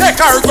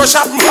 Take her go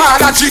shopping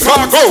hard at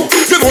Chicago.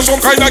 You know some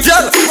kind of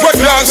girl but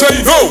can't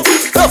say no.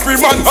 Every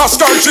man has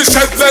her she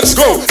said let's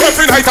go.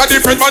 Every night a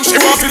different man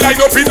she want to line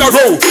up in a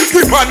row.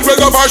 The man will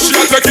love her she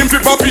a take him to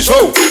puppy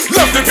show.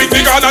 Left the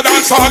picnic on a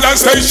dance hall and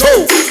stay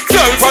show.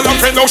 Girl for a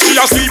friend now she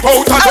a sleep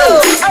out a go.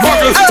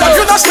 Muggle that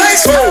you not stay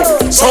so.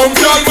 Some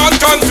girl man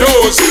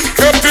confused.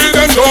 Kept till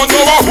them don't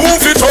know who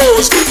fi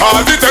chose.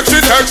 All the tech she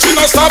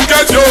not stop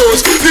get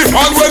used. The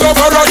man will love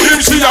her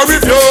him she a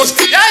refuse.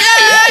 Yeah.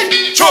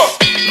 Sure.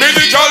 Me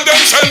the girl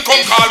them send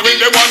come call when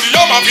they want the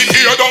yama fi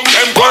tear down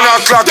them. Gonna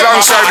clock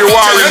alongside the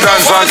Warren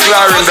dance and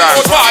Clarendon.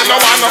 No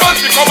man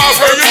become a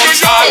where you can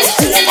call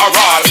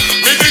overall.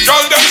 Me the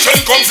girl them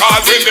send come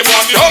call when they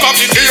want the yama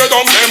fi tear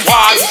down them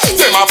wall.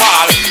 Them a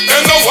ball.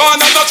 Them no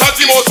one a touch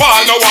the most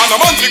ball. No one a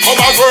man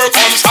become a work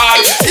on stall.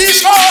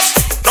 East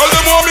Coast. Tell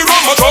them want me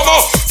run my drummer.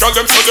 Tell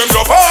them show them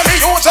love all me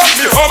use up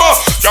me hammer.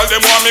 Tell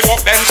them want me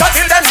walk them shot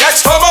till them get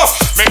stummer.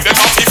 Make them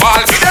have the ball,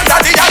 give them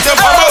daddy and them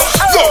hammer.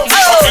 Love me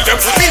shot till them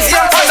put me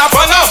here on the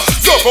banner.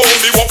 Love how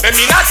me walk them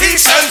in a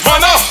decent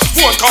manner.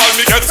 Won't call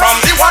me get from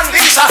the one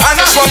Lisa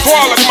Hannah. This one to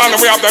all of the man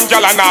we have them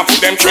gal and now put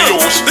them to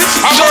use.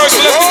 I'm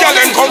Merciless, the gal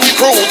them come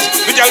recruit.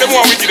 The gal them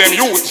want we give them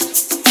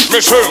youth. Me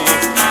sing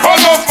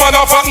enough man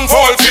a fat and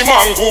faulty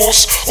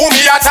mongoose. Who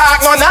me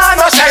attack no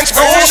sense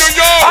goose.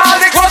 All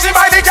the clothes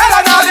by the gal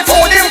and all the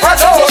food in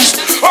produce.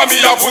 And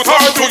me a put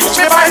her to use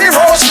me by the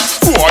rose.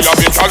 Boy a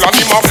bit tall and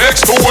him a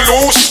flex too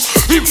loose.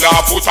 Him nah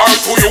put her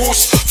to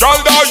use.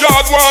 Gal da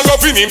yard one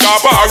up in him da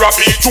bar a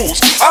big juice.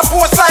 A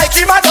post like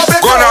him a double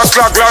close. Gonna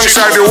clock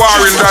alongside the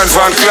Warren dance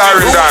and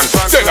Clarendon.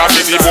 Then a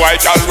the boy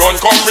gal run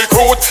come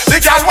recruit.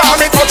 The gal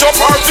want me touch up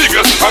her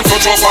figure and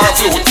touch up her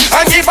flute.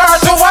 And give her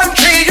to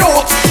 1-3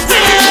 youth. Me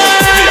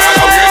all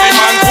a wear the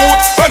man boot.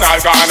 And all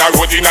gonna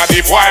road in a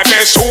the boy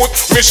best suit.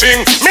 Me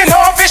sing, me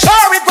know fi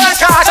sure it one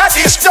cause a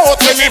dispute.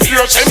 When him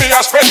hear say me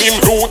a spread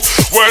him root.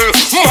 Well,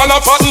 man a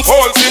fat and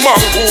faulty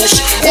mongoose.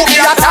 Who me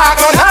a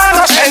talk no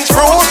sense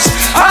fruits.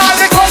 All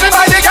the country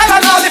by the gal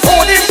and all the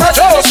food him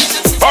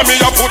produce. And me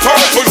a put her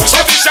to use.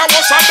 So this a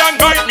was a done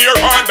nightmare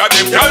under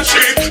them gal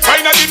shit.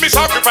 Finally me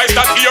sacrifice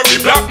that here me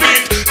black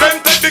meat.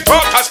 Then take the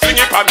cut and sling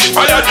it on the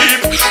fire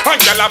deep.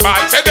 And gal a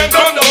ball say them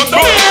done.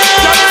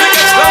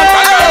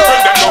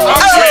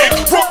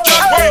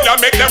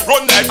 Make them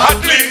run like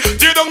athlete.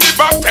 Tear down the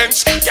back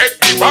fence, get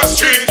the back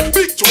street.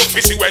 Big joke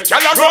missing when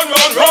y'all run.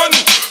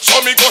 So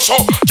me go so,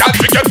 y'all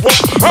we get what?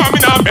 I'm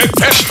in a med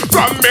test.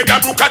 From me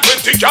that look at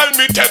 20 y'all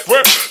me take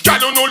where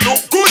y'all don't look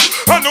good,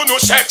 I don't know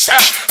sex.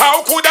 How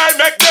could I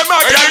make them a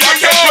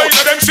y'all get out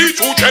of them see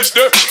through chest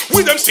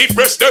with them see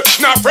breast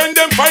now friend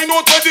them find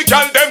out where the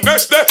y'all them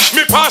best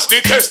me pass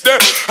the test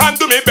and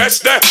do me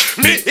best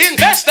me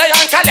invest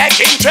and collect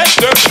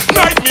interest.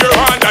 Nightmare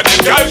under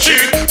them y'all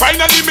shit.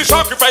 Finally me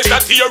sacrifice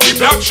that theory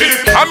black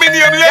shit. I mean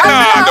name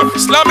Leonard,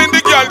 slamming the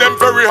girl them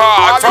very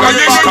hard. From a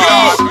East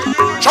Coast.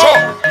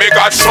 Me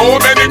got so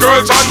many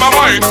girls on my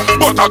mind,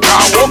 but I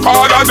can't work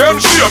all of them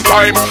same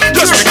time.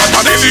 Just me got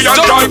a million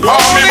girls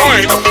on me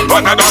mind,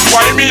 and that's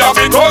why me have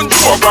it on to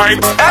a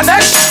grind. And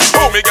next,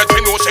 how me get to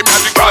know say me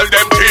have to call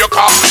them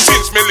taker.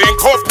 Since me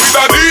link up with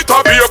Anita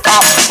Baker,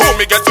 how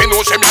me get to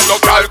know say me a no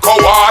girl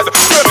coward.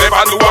 They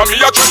never know me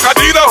a trick a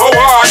dealer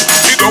hard.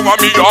 She don't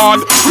want me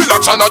hard,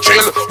 relax and a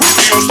chill. With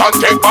the Houston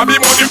take baby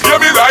money pay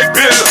me like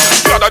bill.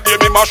 The other day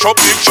me mash up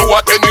big show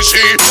at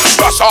Tennessee.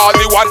 That's all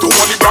they want to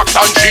only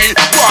Braxton G.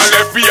 One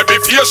left baby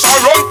face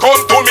and run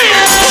come to me.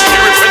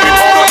 Hear it when me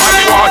talk and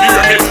they want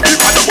hear me. If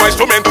the boys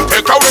to men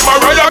take away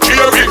Mariah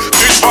Carey.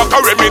 This Fuck a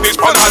reminisce,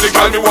 pan all the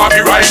girl me want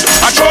me right.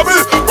 A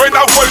trouble when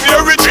I hold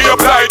near with you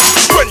applied.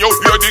 When you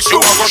hear this, you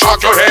are gonna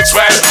shock your head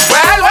swell.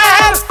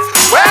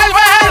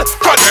 Well,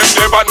 cause them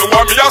never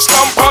know me a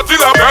stamp at the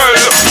girl.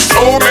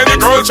 So many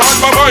girls on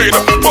my mind,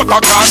 but I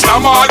can't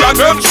stand more than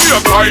them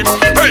same time.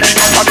 Hey,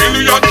 got a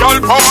million girl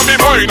for me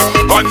mind,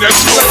 and next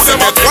to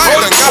them at the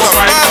front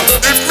line.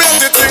 If me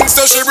the things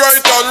that she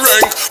bright and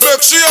rank,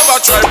 make she ever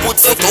try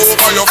put foot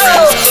over your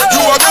fence.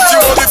 You a get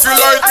your money feel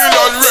like bill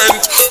and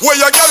rent. Where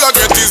your gal a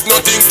get is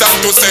nothing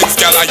stand to sense.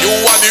 Gal a you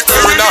are the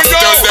earner.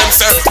 Tell them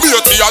say me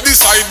a the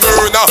side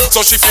burner.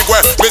 So she figure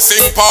me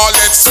sing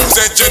Paulette,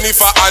 Susan,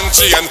 Jennifer and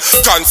Jane.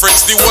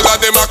 Conference the whole of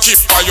them a keep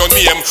by your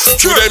name.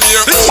 Kill them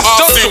here who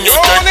often you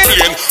take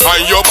plane.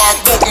 And your back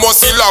book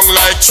must be long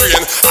like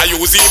train. I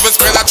use even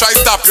spell a try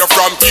stop you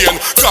from pain.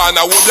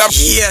 Gonna would have.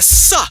 Yes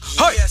sir.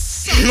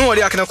 No,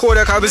 they can call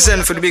I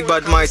represent for the big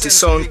bad mighty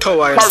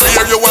Soundtower.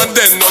 Career you and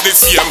then not the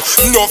same.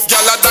 Enough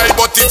gal a die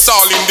but it's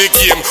all in the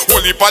game.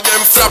 Only for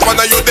them flap and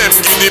you them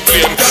give the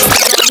blame.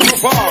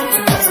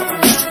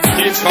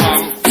 Keep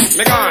calm,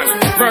 me gone,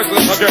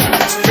 Merciless again.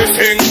 Me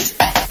sing,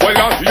 well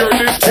I hear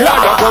this boy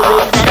a go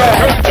round and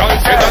a tell y'all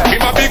say that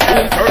him a big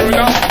boom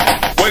turner.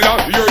 Well I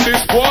hear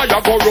this boy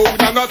a go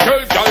round and a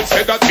tell y'all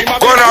say that him a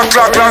big boom turner. Gonna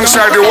clock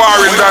alongside the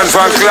Warren Dan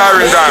from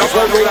Clarendon.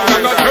 Go round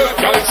and a tell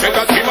y'all say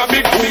that him a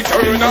big boom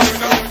turner.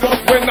 But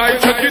when I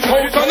check it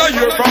out and I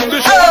hear from the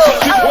show,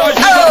 this boy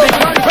is a big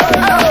man.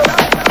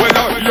 Well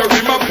I hear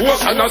him a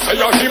post and I say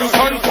him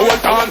control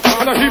on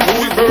and a him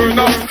will burn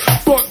up.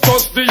 But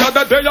just the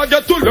other day I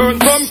get to learn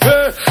from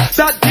her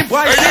that the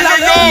boy still a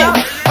learner.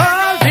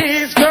 All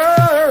these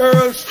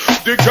girls,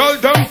 the girl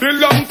them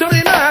belong to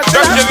the man.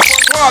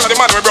 All of the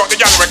man we brought the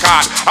gal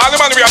record. All the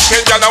man we have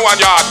 10 gal in 1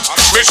 yard.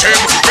 Me sing,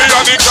 me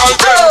and the gal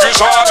them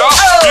disorder.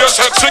 You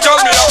sexy gal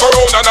me a go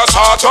round and a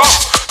starter.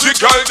 The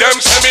girl them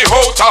say me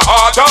how to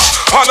harder.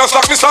 And a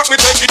slack me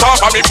take it off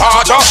of me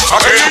father.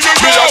 Again,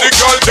 me and the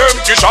girl them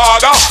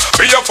disorder.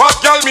 Be a fat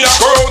gal me a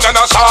go round and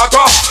a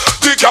starter.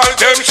 The girl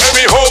them say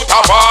me how to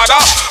father.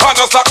 And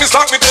a slack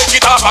me take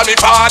it off of me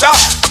father.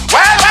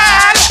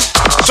 Well,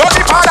 so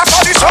the father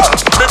for the son.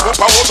 Me poop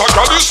out a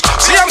girls,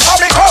 see him so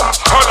me come.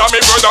 And a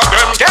me brother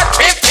them get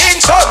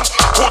 15 son.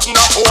 Couldn't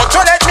afford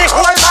to let me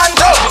hold man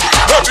down.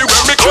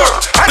 Everywhere me come,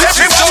 and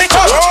everywhere me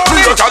come.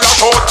 Me a gal a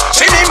shout,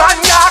 see me man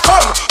ya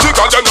come. The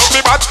girl them love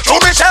me bad, show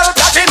me sell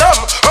platinum.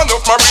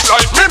 Enough married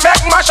life, me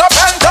make mash up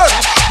and done.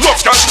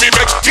 Enough gal me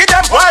make, give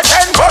them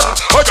boyfriend fun.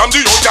 I am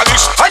the young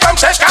gallish, I am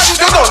second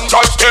to none.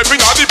 Gal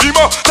stepping on the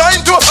beamer, time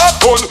to have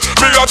fun.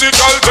 Me a the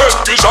gal them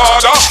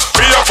disorder.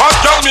 Me a fat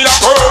gal, me a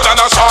girl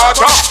and a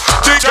starter.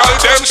 The gal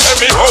them say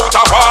me out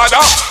a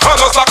father.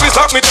 And a slack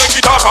me take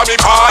it off of me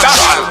father.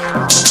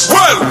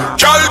 Well,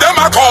 gal them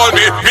a call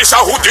me Mr.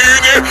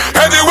 Houdini.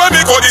 Anywhere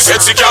me go the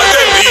sexy gal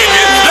them need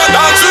me. La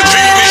dance with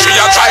Genie, she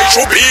a try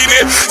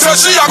Shubini. Say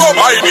she a go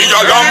buy me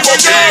a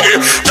Lamborghini.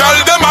 Gal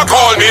them a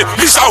call me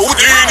Mr.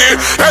 Houdini.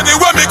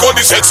 Anywhere me go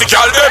the sexy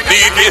gal them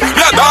need me.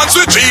 La dance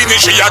with Genie,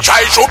 she a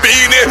try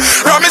Shubini.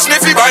 Promise me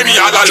fi buy me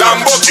a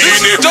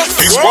Lamborghini.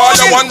 This boy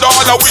a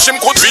 $1 wish him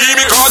could be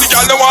me. Cause the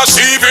gal them want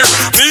see me,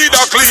 need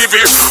a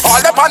cleavy.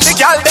 All up on the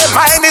gal them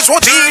mind is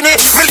Houdini.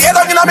 Me lay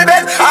down inna me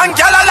bed and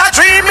gal a la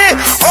dream me.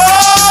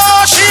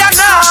 Oh, she a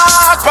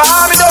knock for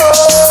me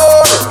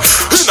door.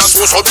 In a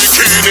social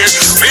bikini,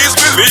 please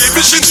believe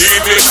me, she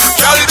need me.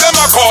 Gal them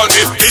a call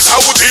me, it's a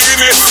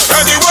Houdini.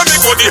 Anywhere me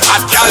go, the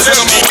hot gal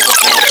them need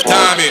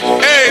Tommy.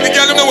 Hey, the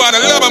gal them the one I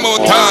love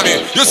about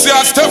Tommy. You see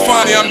a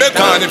Stephanie and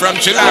Bethany from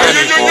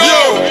Chilani.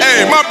 Yo,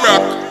 hey, my bro,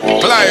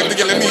 Clive, the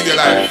gal them need your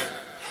life.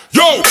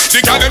 Yo,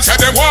 the girl them say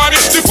them want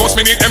me. The first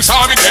minute them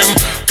saw me them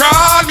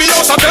call me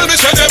out and tell me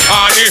say them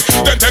honey.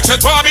 Then text it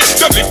for me,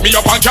 them lift me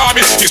up and call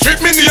me. They strip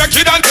me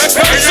naked and take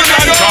person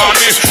and call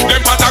me. Them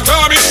pat a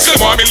claw me, still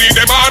want me leave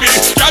them army.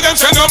 Girl them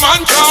say no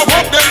man can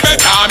walk them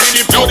better me.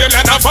 The blow them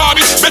let her for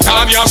me,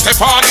 Bethany and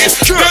Stephanie.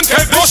 Then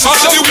take bus all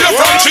the way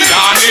from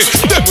Chilani.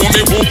 Them know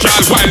me who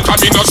girl wild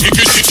cause me no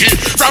sticky.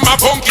 From a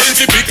pumpkin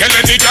to pickle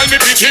and the girl me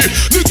pretty.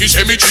 Nicky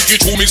say me tricky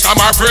to me some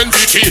my friend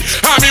Vicky.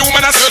 And me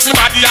woman a search me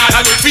body all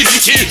and look for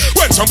Vicky.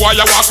 When some boy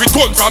a walk with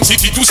gun from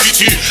city to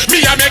city,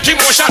 me a make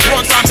him motion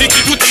run from city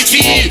to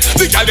city.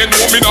 The girl them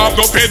know me not have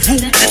no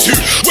bedroom pity.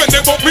 When they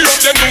fuck me up,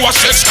 them know a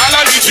sex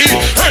calamity.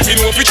 And me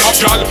know fi chop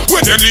girl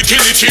when they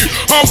licky.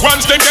 And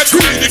once them get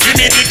greedy fi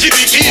me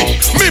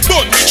dicky. Me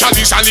bun me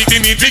chalice and lick the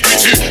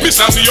nitty-gritty. Me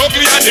slam the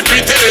ugly and the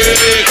pretty.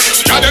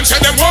 Girl them say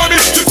them want me,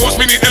 the first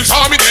minute them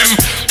saw me them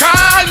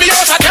call me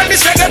out and tell me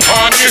say them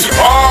want me.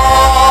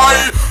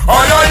 Ay.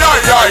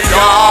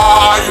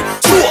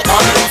 Smoke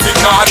and music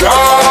not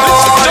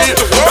die.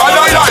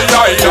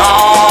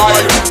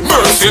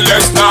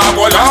 Merciless now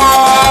go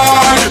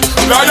lie.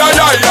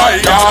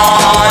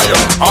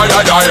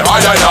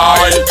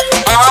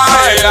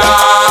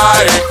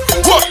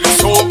 What the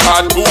soul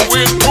can do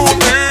it to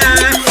me.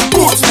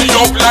 Puts me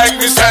up like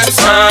me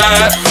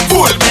sensei.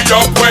 Pull me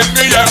up when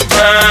me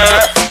empty.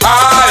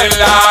 I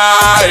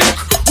like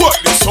what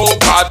the soul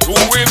can do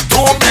it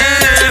to me.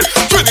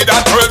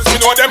 Trinidad girls, you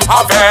know them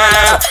have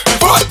it.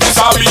 But this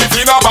a beef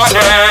in a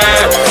body.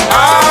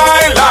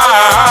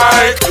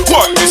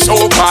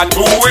 a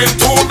doing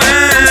to me.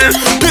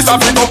 This a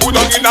big up put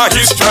on in a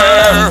history.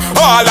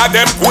 All of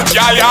them put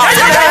ya.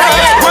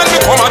 When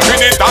we come at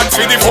Trinidad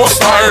for the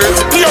first time,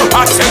 your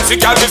hot sexy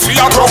gal is see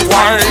a broke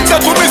wine. Say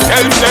to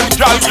myself, them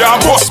gal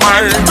ya bust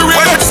mine. The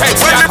way them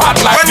sexy and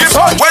hot like the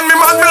sun. When me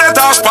mad me let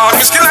us spark,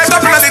 me skin light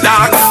up in the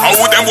dark. How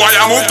them boy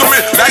a move to me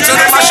like so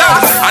them a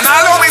shot. And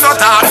all of me not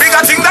talk,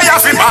 bigger thing that you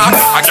fi back.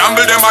 I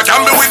gamble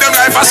with them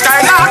like a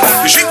skylark.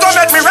 The shit don't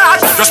let me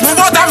rat, just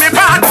move out of me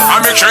path. I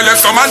make sure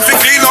left some man to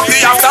clean up the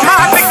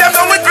aftermath. Pick them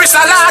down with crystal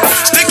salad,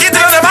 stick it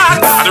in the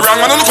mat. And the wrong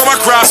man don't come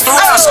across the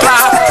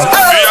rascal.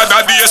 The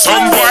other day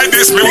some boy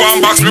diss me, one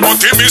box me but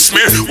he miss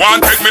me.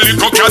 One take me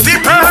little catty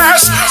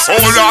press.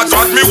 Oh Lord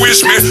God me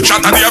wish me,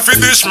 shot at the fi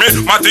dish me.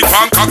 Matic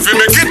pan cock fi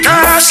make it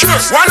cash.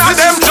 One of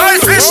them try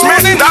fish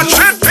me, that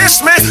shit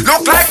piss me.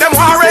 Look like them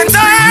warrant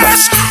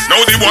this.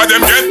 Now the boy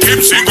them get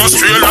tipsy, go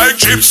straight like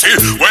gypsy.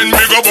 When me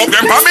go up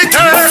them pa me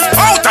turf.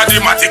 Out of the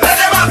matic,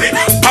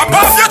 pop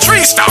off your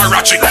 3-star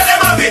ratchet.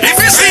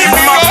 If you see me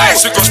my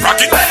bicycle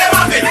sprocket,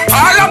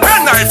 all a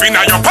pen knife in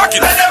your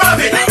pocket.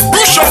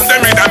 Push up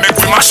them in and make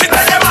we mash it.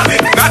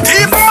 Not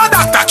even my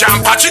doctor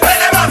can patch it.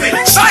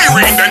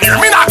 Siren then hear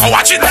me not go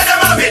watch it.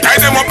 Tie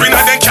them up in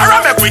and then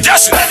carry make we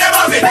just it.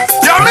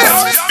 Yeah me.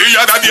 The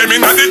other day me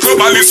na the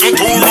club a listen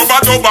to rubber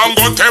dub and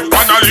go tap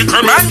on a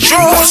little man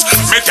shoes.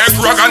 Me take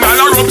rug and all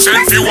a rub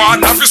send fi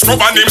water fi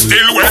scrub and him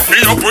still wet me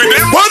up with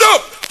him. What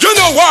up? You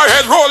know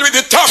Warhead roll with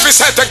the toughest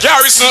at the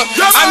garrison.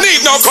 I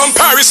need no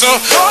comparison.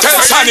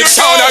 Tell Sonic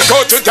Sound I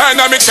go to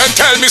Dynamics and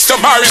tell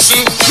Mr.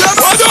 Morrison.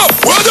 What up?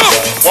 What up?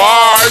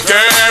 War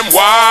them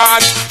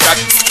one that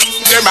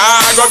them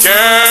I go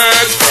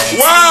get.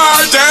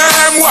 War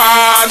them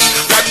one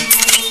that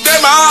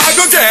them I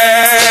go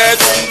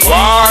get.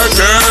 War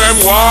them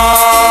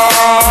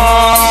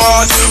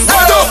one.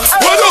 What up?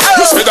 What up?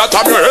 You say that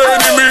I'm your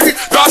enemy.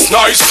 That's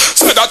nice.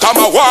 Say that I'm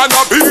a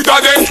wanna be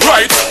that ain't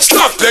right.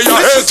 Stop play your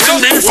heads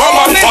in me for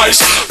my vice.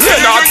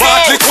 Leonard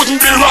Bartley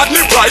couldn't be Rodney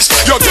Price.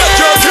 You get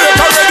your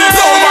cake already,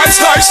 blow my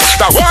slice.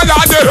 That one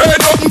of the head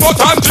nothing but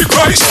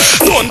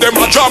Antichrist. Done them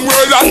a jam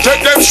world and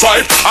take them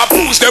stripe.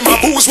 Abuse them,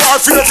 abuse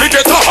warfare,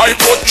 forget a hype.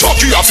 But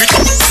Chucky a fit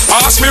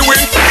pass me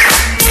win.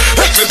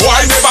 Every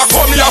boy never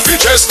come here fi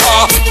Chester.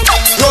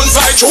 Runs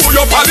like through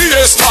your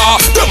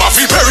polyester. Them a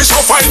fi perish to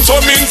find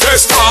some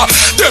investor.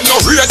 Them no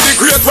rate the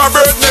great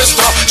Robert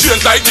Nesta.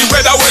 Change like the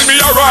weather when me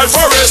arrive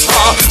for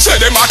Resta. Say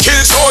them a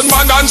kill sound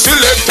man and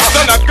selector.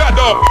 Then I got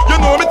up, you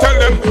know me tell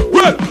them.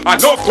 Well, I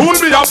love fool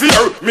me up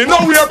here. Me know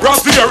we're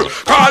brassier.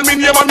 Call me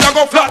name and me a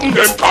go flatten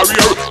them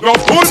career. No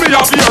fool me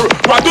up here.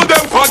 What do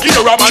them for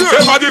gear? I'm and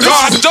them a the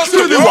God. Just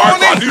to the war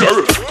for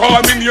dear. Call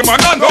me name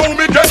and I know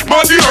me get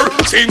mad here.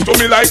 Seem to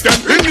me like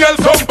them pinnail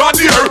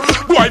somebody here.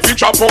 Boy fi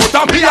chop out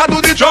and me a do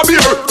the job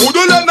here. Who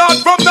do learn not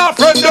from that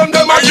friend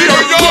them a gear.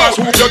 Cause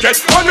who you get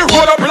on the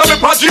road up in me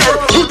patch here.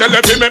 Who tell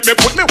them make me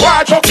put me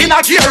watch up in a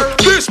gear.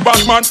 This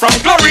Batman from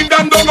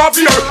Clarendon down a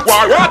fear.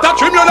 War water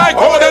trim you like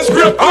how them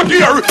scrape a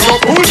gear. No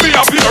fool me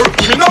up here.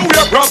 Me know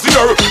we're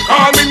brassier.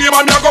 Call me name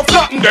and me a go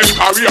flatten them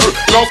career.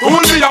 No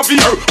fool me up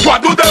here.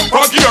 What do them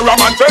for gear? A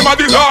man tell me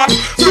the Lord.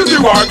 See the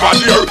war God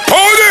here.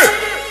 Hold it.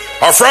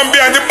 From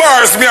behind the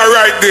bars, me I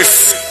write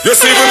this. You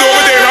see, even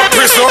over there in a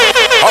prison,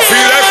 I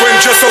feel like when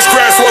Jesus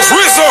Christ was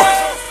risen.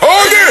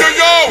 Hold it.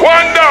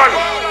 One done.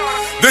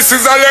 This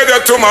is a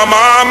letter to my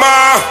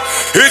mama.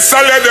 It's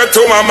a letter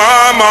to my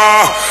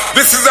mama.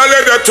 This is a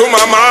letter to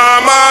my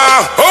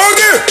mama. Hold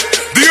it.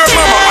 Dear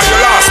mama, are you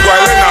last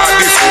while in all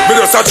this? Me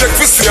just a check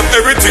for save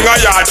everything I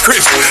had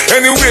Chris.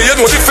 Anyway, you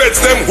know the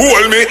feds them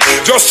hold me.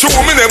 Just show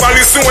me never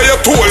listen what you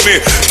told me.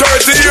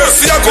 30 years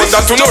see I got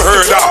that to no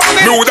heard of.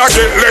 Me woulda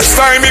get less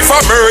time if I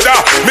murder.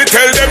 Me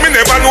tell them me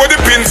never know the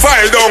pin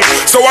file down.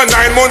 So a 9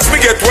 months me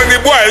get when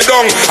it boil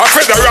down. A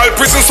federal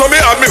prison so me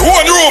have me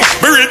own room.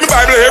 Me read me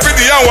Bible every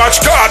day and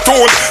watch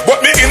cartoon. But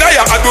me in a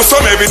I do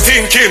some heavy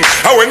thinking.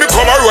 And when me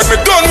come a road me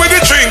done with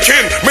the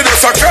drinking. Me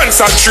just a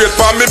concentrate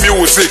on me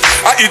music.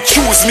 I it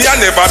choose me, I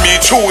never me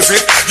choose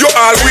it. You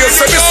always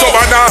say me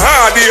stubborn and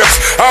hard days.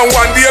 And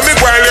one day me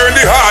go and learn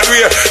the hard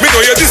way. Me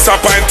know you're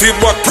disappointed,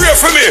 but pray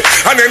for me.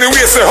 And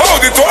anyway say, how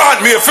did to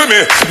hard me for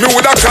me? Me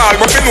woulda call,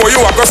 but me know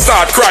you are gonna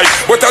start cry.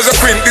 But as a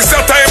queen, this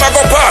a time I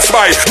go pass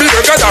by. Me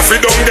you got a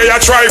free down there,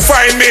 try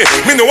find me.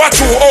 Me know what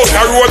you out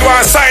the road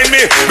want sign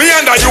me. Me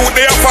and the youth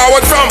they are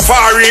forward from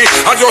Fari.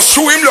 I just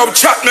show him love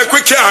chat make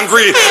we can't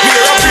agree. Me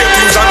hear a few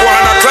things and go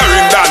on a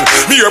Clarendon.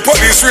 Me hear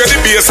police ready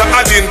base at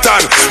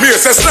Addington. Me hear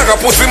say snagger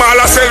pussy man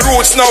a sell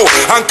roots now.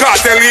 And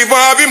cartel even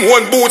have him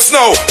one boots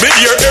now. Me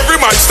hear every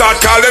man start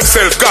call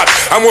themself God.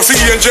 And most the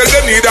angel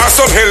they need are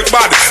some help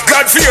bad.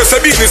 God fears a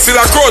business still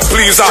a crowd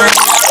pleaser.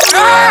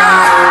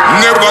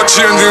 Never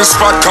changing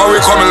spot cause we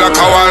coming like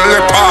a one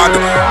leopard.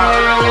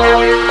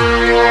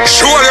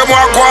 Show them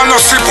what go on no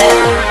sip up.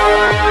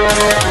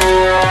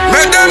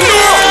 Make them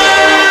know.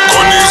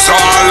 Gun is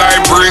all I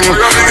bring.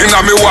 In a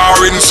me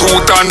warring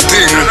suit and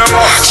thing.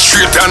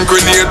 Straight and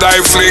grenade I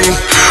fling.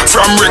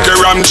 From Ricky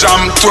Ram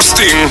Jam to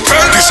Sting.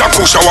 This a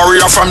push a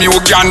warrior from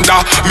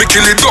Uganda. Me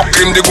kill the duck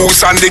in the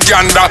goose and the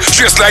gander.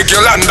 Trace like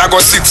Yolanda, go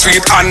 6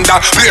 feet under.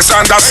 Place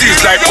under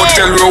seas like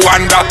Hotel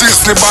Rwanda.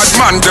 This the bad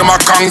man, them a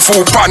Kung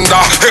Fu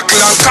Panda.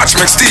 Heckle and catch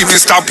make Stevie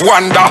stop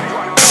wonder.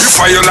 If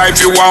I your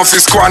life you want to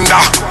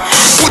squander,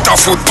 put a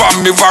foot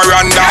on me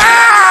veranda.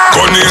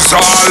 Gun is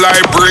all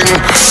I bring.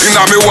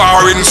 Inna me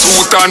warring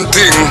suit and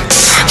thing.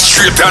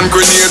 Straight and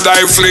grenade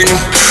I fling.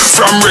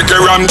 From Ricky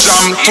Ram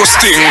Jam to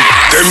Sting.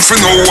 Them fi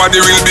know what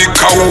the real big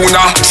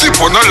kahuna. Sip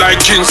on no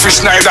like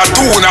kingfish neither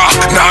tuna.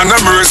 Nah no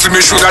mercy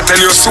me shoulda tell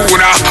you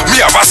sooner.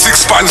 Me have a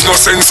 6 pants no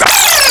sense.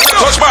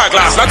 Touch my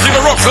glass, not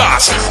even rock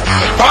glass.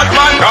 Bad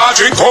man not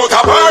drink out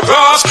a bar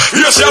glass.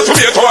 Yes, you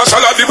tomato and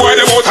salad, the boy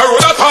them out a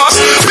road a pass.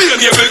 Me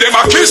enable them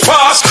a kiss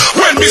pass.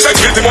 When me say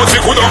guilty mouth,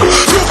 we could up.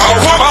 Look how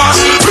come ass.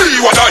 Me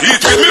wanna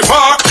eat with me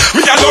fork.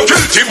 Me a no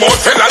guilty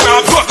mouth, fella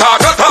not go talk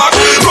a talk.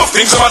 No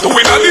things I'm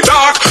doing in the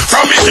dark.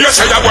 From me here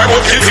say a boy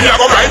won't kill him, I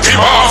go write him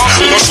off.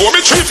 No show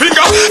me 3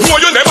 finger, no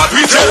you never do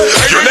it.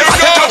 You never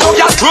get a tongue,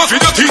 you're close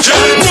with your teacher.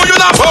 No you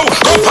not bow,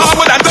 come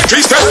forward and the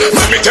Christian.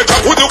 Let me take a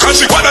good look and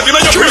see what I did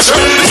in your prison.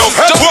 No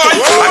head boy,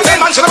 and then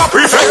man should have a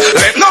prefect.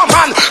 Let no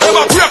man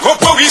ever break up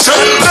what we say.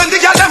 Then the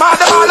girl them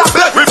all a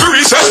black with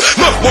recess.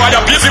 No boy a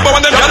beefy but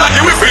when them gyal a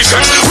give with free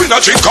sex. We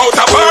not drink out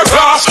a bar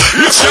glass.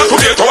 If she a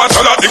tomato and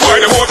salad, the boy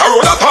them out a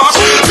road a pass.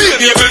 Me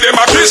enable them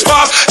a kiss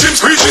pass. Jim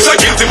Screech is a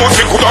guilty must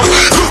be good up.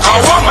 Look how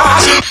I'm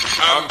mass.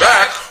 I'm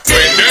back.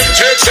 When them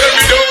checks set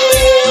me down,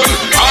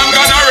 I'm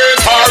gonna reign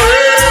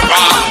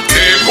forever.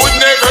 They could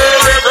never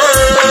ever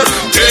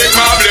take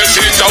my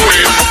blessings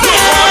away. No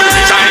one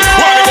resign.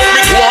 One go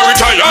me to a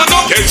retire, no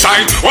get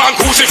sign. One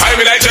crucify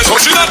me like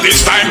Jesus, not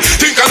this time.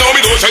 Think I know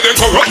me don't say them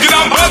corrupted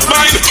and bad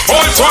mind.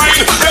 All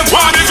swine, them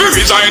want me to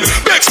resign.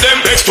 Bex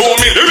them, bex to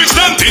me, lyrics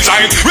them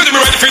design. Ready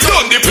me ready for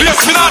done, the place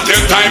me not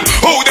take time.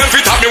 How them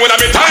fit at me when I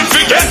be time to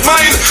get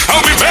mine.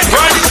 How me make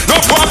rhyme, no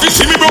profit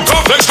see me broke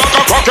complex like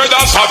a crooked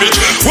and savage.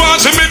 Want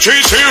see me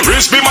treat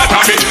serious, be my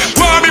damage.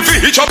 Want me to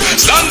hitch up,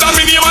 stand on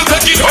me name and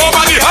take it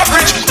over the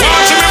average.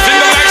 Want see me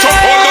finger like some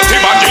old dirty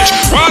baggage.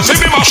 Want see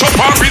me mash up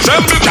and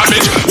resemble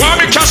cabbage. Want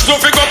me cash no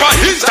pick up a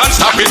instant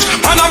stoppage.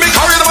 And I me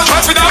carry them a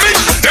try for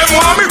damage. Them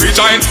want me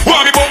resign,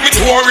 want me bump me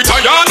to a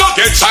retire, not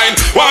get signed.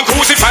 Want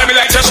crucify me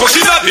like Jesus,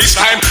 see that this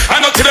time.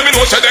 And not till them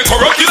know say them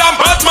corrupted and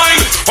bad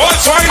mind. All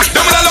swine,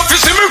 them will love to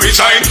see me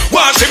resign.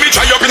 Want see me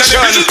try up in the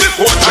business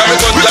before time.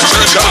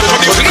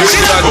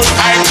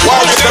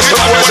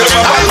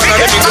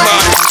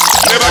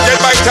 Never get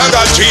my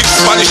standard cheap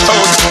Spanish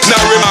town.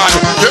 Now man,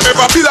 you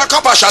ever feel a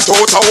copper shot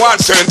out of 1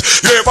 cent?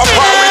 You ever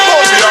power with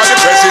Bobby or the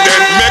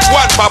president? Make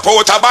one pop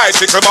out a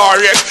bicycle bar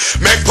yet?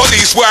 Make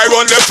police wire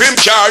run the film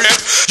car yet?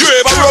 You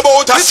ever rub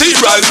out a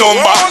serial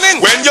number?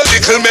 When your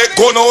little make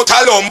gun out a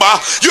lumber?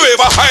 You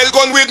ever file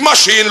gun with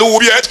machine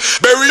lube yet?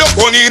 Bury your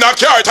gun in a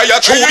car tire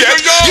tube yet?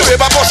 You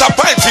ever bust a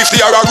pint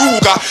 50 or a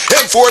Ruger?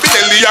 M4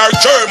 Bentley or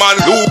German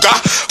Luger?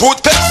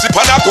 Put Pepsi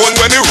on a gun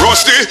when it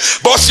rusty?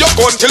 Bust your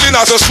gun till it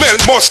has a smell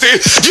musty?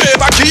 You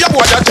ever key up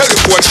what your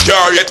telephone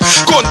scar yet?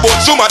 Gun but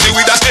somebody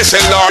with a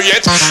SLR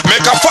yet?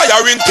 Make a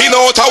fire in pin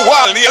out a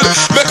wall nail?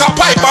 Make a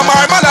pipe a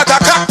marman at a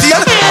cocktail?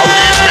 How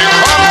we make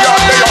come down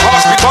to your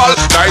hospital?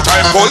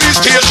 Nighttime police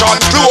station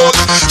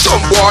closed.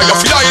 Some boy you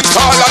feel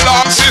install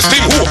alarm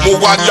system. Who move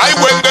one eye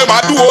when them a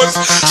doors?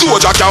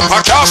 Soldier camp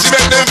a car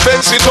cement them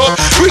fence it up.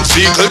 With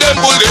vehicle them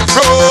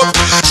bulletproof.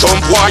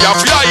 Some boy you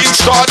feel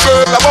install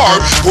burglar bar.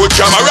 Put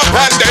camera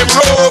pan them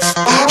roof.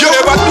 You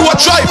ever do a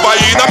drive-by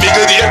in a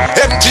middle day?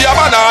 Empty a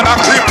banana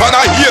clip and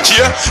a hate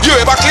here. You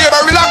ever clear a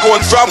real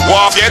gun from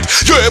wharf yet?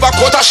 You ever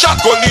cut a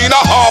shotgun in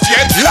a half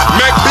yet?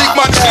 Make big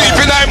man sleep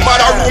in a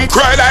mother room.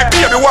 Cry like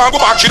baby want go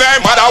back in a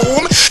mother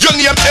room. Your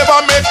name ever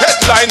make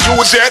headline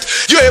news yet?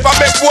 You ever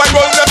make boy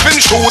run up in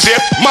shoes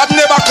yet? Mad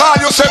never call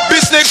you say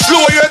business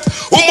slow yet?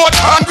 How much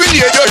hand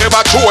grenade you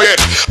ever throw yet?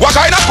 What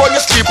kind of gun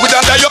you sleep with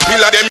under your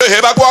pillow them? You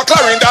ever go a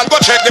Clarendon go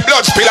check the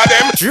blood spill of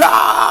them?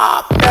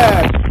 Drop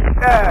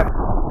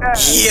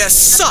Yes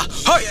sir.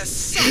 Hi.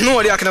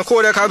 No, they can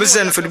call that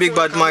represent for the big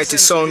bad mighty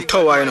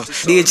Soundtower, you know.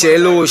 DJ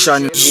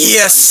Lotion.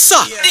 Yes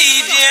sir.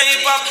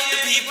 DJ pop, the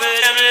people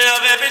them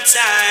love every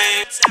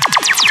time.